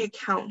varying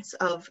accounts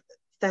of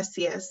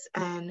Theseus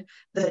and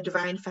the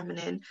divine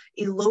feminine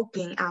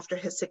eloping after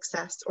his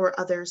success, or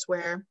others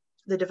where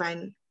the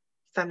divine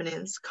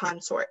feminine's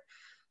consort,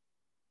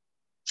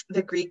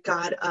 the Greek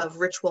god of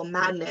ritual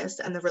madness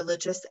and the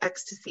religious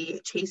ecstasy,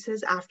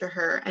 chases after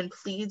her and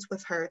pleads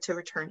with her to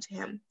return to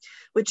him.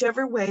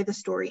 Whichever way the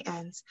story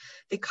ends,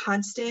 the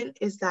constant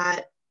is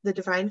that the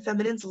divine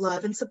feminine's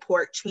love and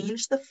support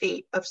changed the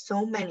fate of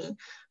so many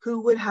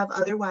who would have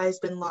otherwise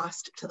been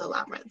lost to the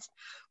labyrinth.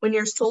 When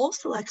your soul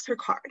selects her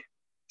card,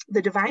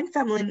 the divine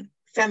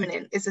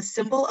feminine is a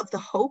symbol of the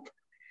hope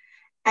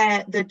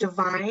and the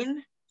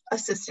divine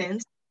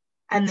assistance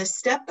and the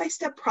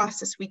step-by-step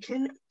process we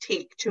can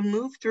take to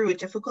move through a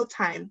difficult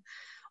time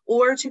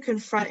or to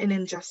confront an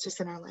injustice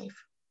in our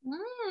life.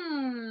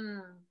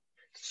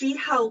 She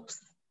helps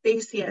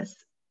Theseus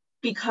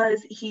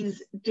because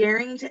he's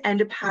daring to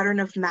end a pattern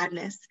of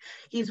madness.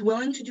 He's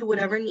willing to do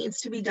whatever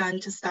needs to be done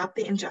to stop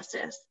the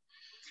injustice.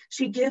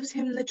 She gives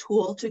him the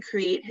tool to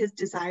create his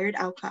desired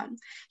outcome.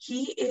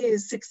 He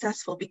is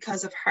successful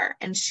because of her,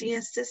 and she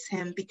assists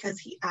him because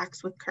he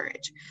acts with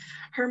courage.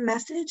 Her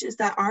message is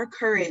that our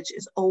courage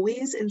is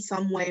always in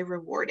some way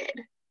rewarded.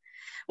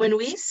 When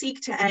we seek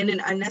to end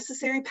an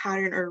unnecessary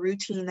pattern or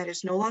routine that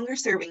is no longer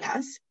serving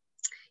us,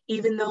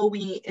 even though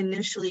we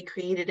initially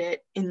created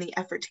it in the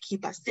effort to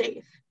keep us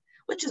safe,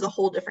 which is a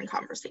whole different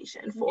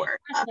conversation for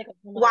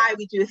why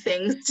we do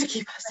things to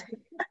keep us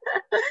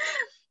safe.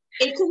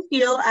 It can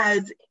feel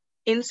as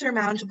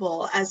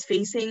insurmountable as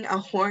facing a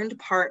horned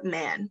part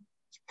man,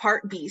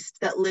 part beast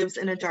that lives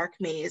in a dark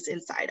maze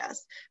inside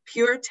us,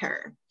 pure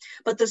terror.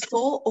 But the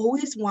soul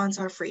always wants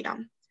our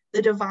freedom.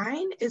 The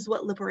divine is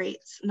what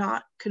liberates,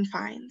 not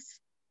confines.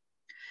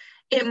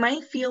 It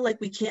might feel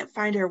like we can't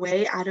find our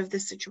way out of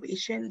this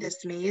situation,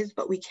 this maze,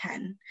 but we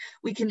can.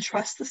 We can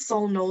trust the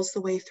soul knows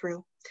the way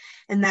through,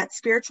 and that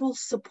spiritual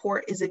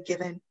support is a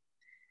given.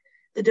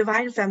 The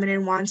divine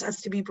feminine wants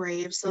us to be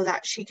brave so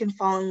that she can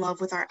fall in love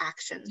with our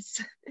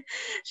actions.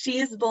 She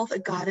is both a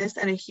goddess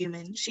and a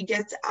human. She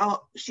gets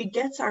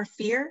our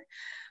fear,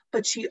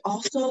 but she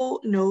also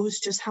knows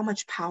just how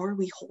much power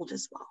we hold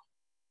as well.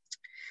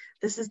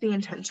 This is the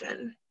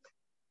intention.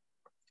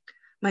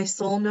 My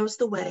soul knows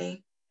the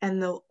way,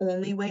 and the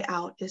only way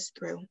out is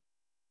through.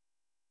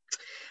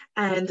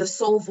 And the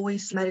soul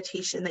voice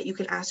meditation that you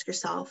can ask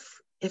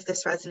yourself, if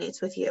this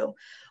resonates with you,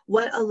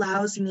 what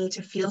allows me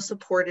to feel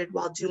supported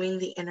while doing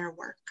the inner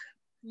work?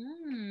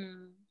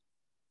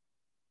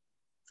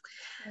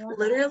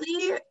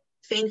 Literally,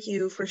 thank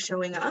you for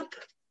showing up,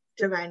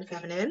 divine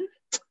feminine,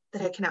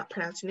 that I cannot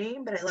pronounce your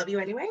name, but I love you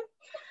anyway.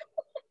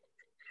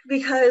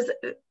 Because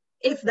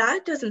if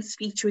that doesn't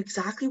speak to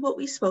exactly what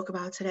we spoke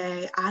about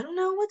today, I don't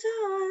know what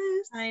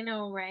does. I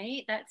know,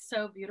 right? That's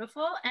so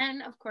beautiful.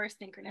 And of course,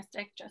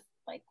 synchronistic, just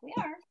like we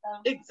are.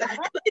 So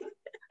exactly.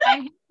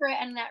 I'm here for it.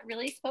 And that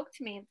really spoke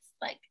to me. It's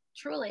like,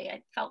 truly,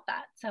 I felt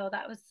that. So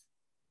that was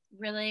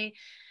really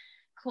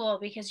cool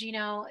because,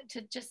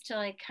 to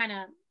like kind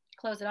of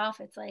close it off,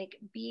 it's like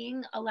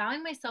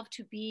allowing myself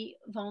to be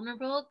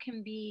vulnerable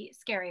can be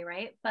scary,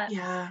 right? But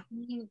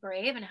being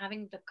brave and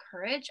having the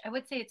courage, I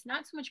would say it's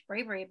not so much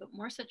bravery, but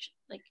more such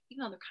like,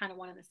 they're kind of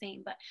one and the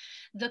same, but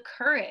the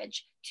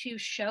courage to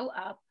show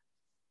up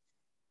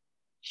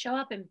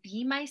and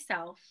be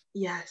myself.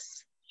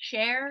 Yes.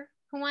 Share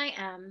who I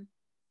am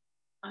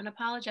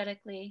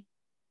unapologetically,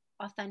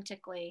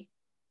 authentically,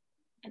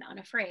 and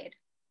unafraid.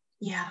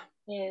 Yeah.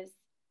 Is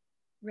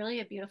really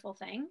a beautiful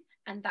thing.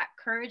 And that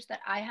courage that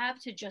I have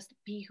to just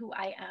be who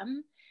I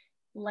am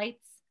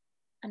lights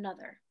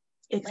another.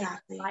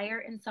 Exactly. Like fire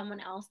in someone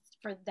else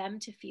for them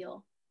to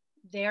feel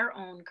their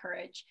own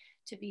courage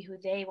to be who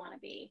they want to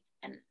be.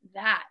 And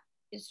that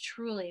is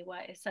truly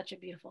what is such a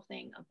beautiful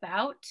thing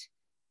about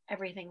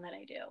everything that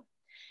I do.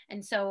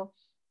 And so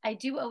I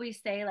do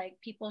always say, like,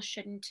 people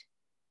shouldn't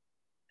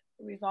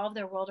revolve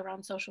their world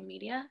around social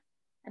media,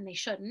 and they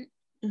shouldn't.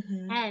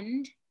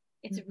 And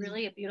it's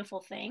really a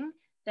beautiful thing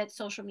that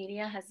social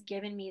media has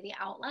given me the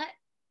outlet,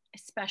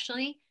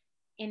 especially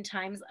in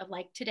times of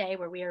like today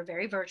where we are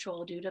very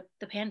virtual due to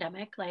the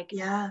pandemic. Like,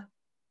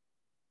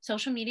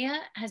 social media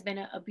has been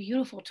a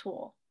beautiful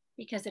tool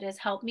because it has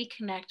helped me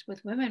connect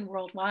with women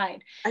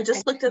worldwide. I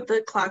just looked at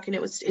the clock and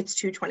it's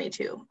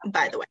 2:22,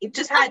 by the way.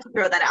 Just had to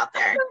throw that out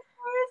there.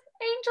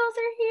 Angels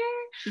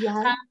are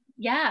here.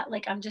 Yeah,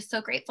 like I'm just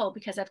so grateful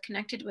because I've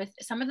connected with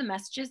some of the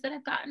messages that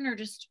I've gotten are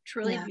just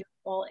truly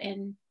beautiful,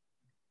 and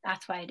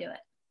that's why I do it.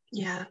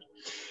 Yeah.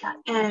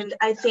 And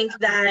I think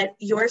that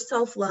your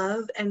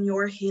self-love and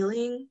your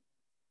healing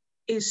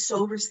is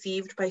so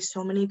received by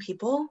so many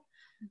people.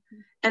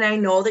 And I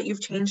know that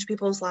you've changed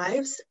people's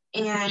lives.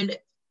 And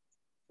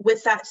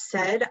with that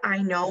said, I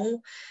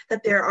know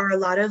that there are a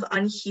lot of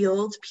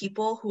unhealed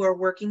people who are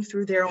working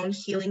through their own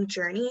healing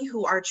journey,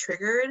 who are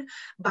triggered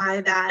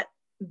by that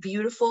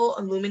beautiful,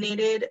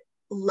 illuminated,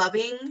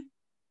 loving,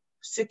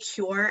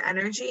 secure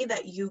energy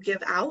that you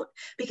give out,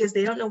 because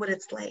they don't know what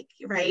it's like,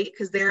 right?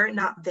 Because they're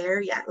not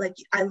there yet. Like,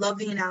 I love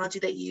the analogy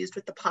that you used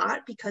with the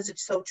pot because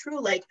it's so true.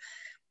 Like,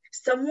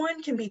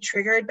 someone can be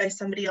triggered by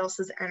somebody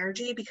else's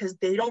energy because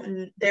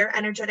their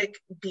energetic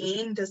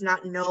being does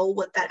not know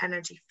what that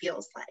energy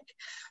feels like.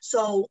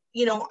 So,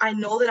 I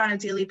know that on a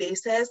daily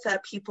basis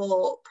that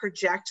people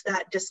project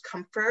that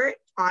discomfort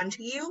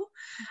onto you.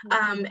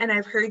 And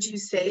I've heard you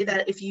say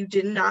that if you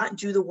did not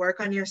do the work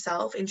on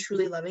yourself and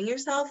truly loving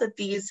yourself, that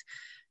these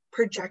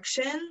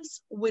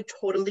projections would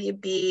totally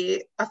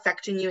be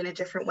affecting you in a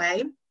different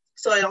way.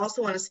 So I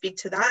also want to speak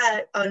to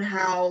that on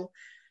how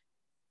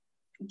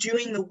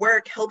doing the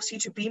work helps you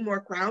to be more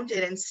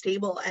grounded and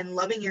stable and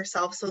loving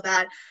yourself, so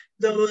that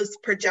those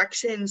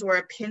projections or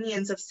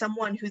opinions of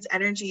someone whose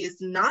energy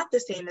is not the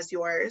same as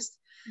yours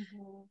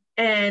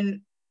and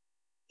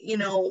you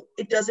know,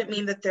 it doesn't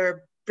mean that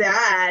they're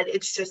bad.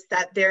 It's just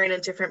that they're in a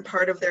different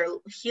part of their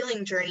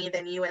healing journey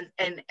than you.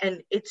 And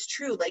it's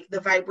true, like the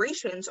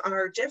vibrations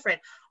are different.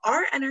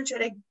 Our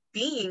energetic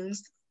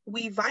beings,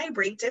 we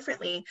vibrate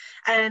differently.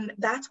 And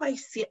that's why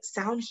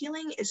sound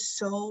healing is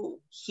so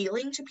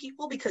healing to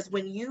people, because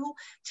when you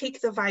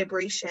take the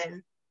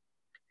vibration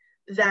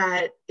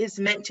that is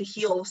meant to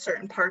heal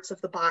certain parts of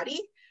the body,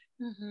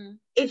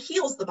 it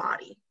heals the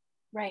body.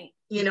 Right.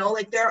 You know,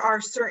 like there are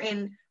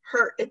certain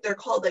they're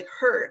called like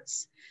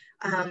hertz.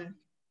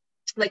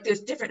 Like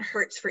there's different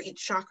hertz for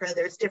each chakra.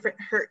 There's different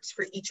hertz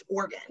for each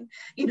organ,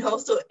 you know?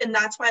 So, and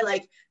that's why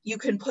like you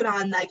can put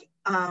on like,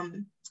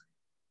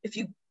 if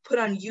you put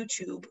on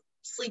YouTube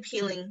sleep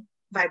healing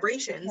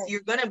vibrations, right,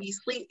 you're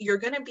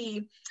going to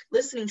be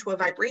listening to a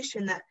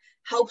vibration that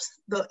helps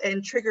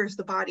and triggers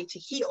the body to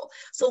heal.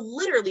 So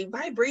literally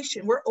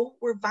vibration,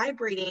 we're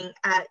vibrating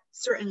at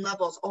certain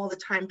levels all the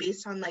time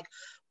based on like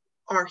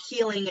our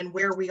healing and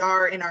where we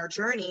are in our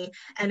journey.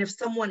 And if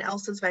someone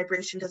else's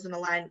vibration doesn't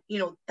align, you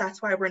know,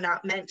 that's why we're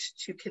not meant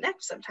to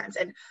connect sometimes.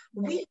 And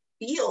we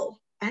feel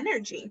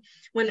energy.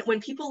 When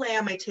people lay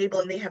on my table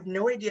and they have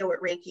no idea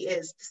what Reiki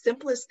is, the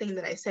simplest thing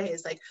that I say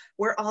is like,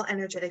 we're all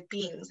energetic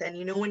beings. And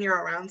you know, when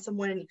you're around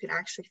someone and you can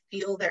actually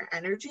feel their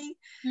energy,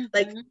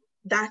 like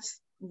that's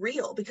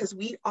real, because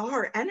we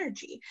are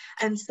energy.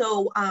 And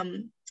so,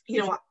 you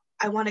know,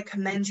 I want to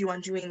commend you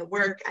on doing the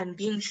work and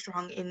being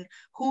strong in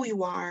who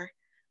you are,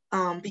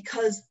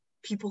 because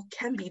people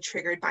can be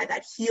triggered by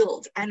that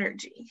healed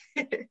energy.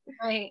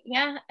 Right.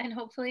 Yeah. And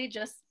hopefully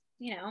just,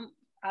 you know,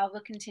 I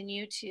will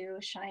continue to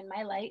shine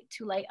my light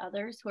to light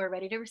others who are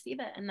ready to receive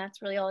it. And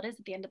that's really all it is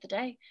at the end of the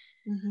day,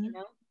 you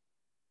know?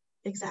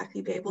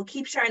 Exactly, babe. Well,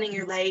 keep shining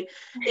your light.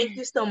 Thank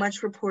you so much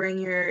for pouring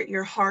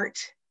your heart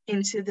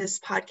into this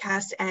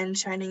podcast and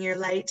shining your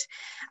light.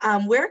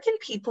 Where can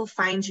people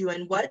find you,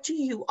 and what do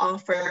you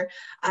offer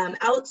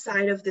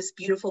outside of this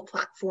beautiful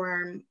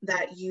platform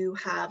that you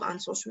have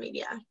on social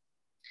media?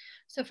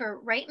 So for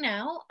right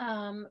now,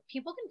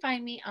 people can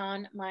find me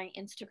on my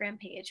Instagram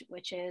page,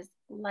 which is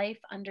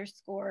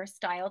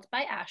life_styled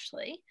by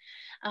Ashli.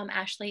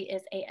 Ashli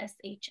is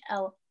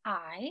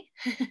ASHLI.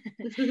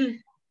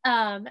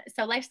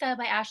 So Lifestyle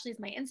by Ashli is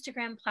my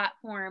Instagram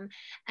platform,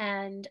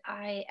 and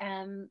I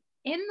am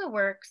in the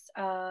works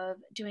of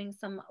doing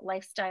some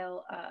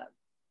lifestyle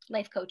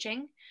life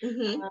coaching.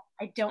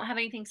 I don't have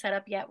anything set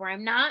up yet, where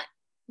I'm not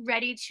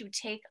ready to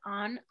take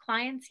on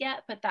clients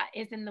yet, but that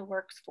is in the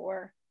works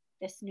for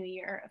this new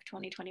year of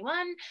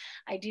 2021.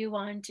 I do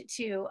want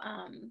to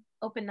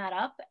open that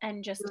up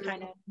and just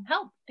kind of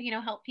help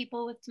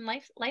people with some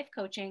life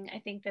coaching. I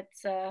think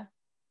that's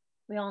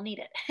we all need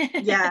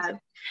it. Yeah.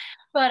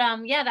 But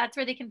yeah, that's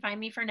where they can find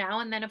me for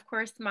now. And then of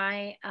course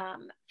my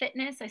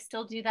fitness, I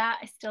still do that.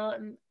 I still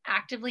am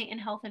actively in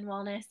health and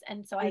wellness.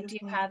 And so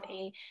Beautiful. I do have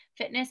a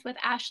Fitness with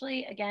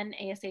Ashli, again,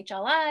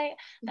 ASHLI,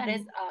 that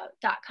is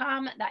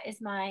 .com. That is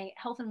my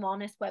health and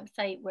wellness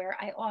website, where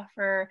I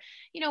offer,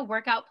 you know,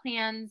 workout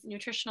plans,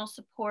 nutritional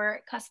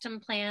support, custom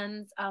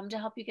plans to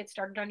help you get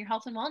started on your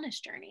health and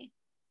wellness journey.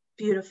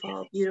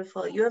 Beautiful,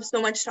 beautiful. You have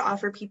so much to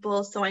offer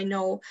people. So I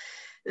know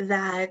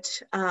that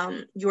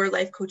your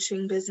life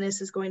coaching business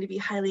is going to be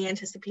highly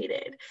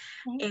anticipated.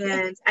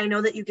 And I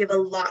know that you give a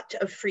lot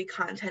of free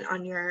content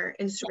on your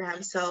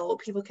Instagram, so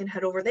people can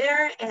head over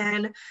there.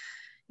 And,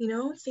 you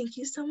know, thank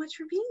you so much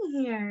for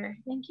being here.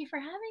 Thank you for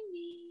having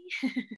me.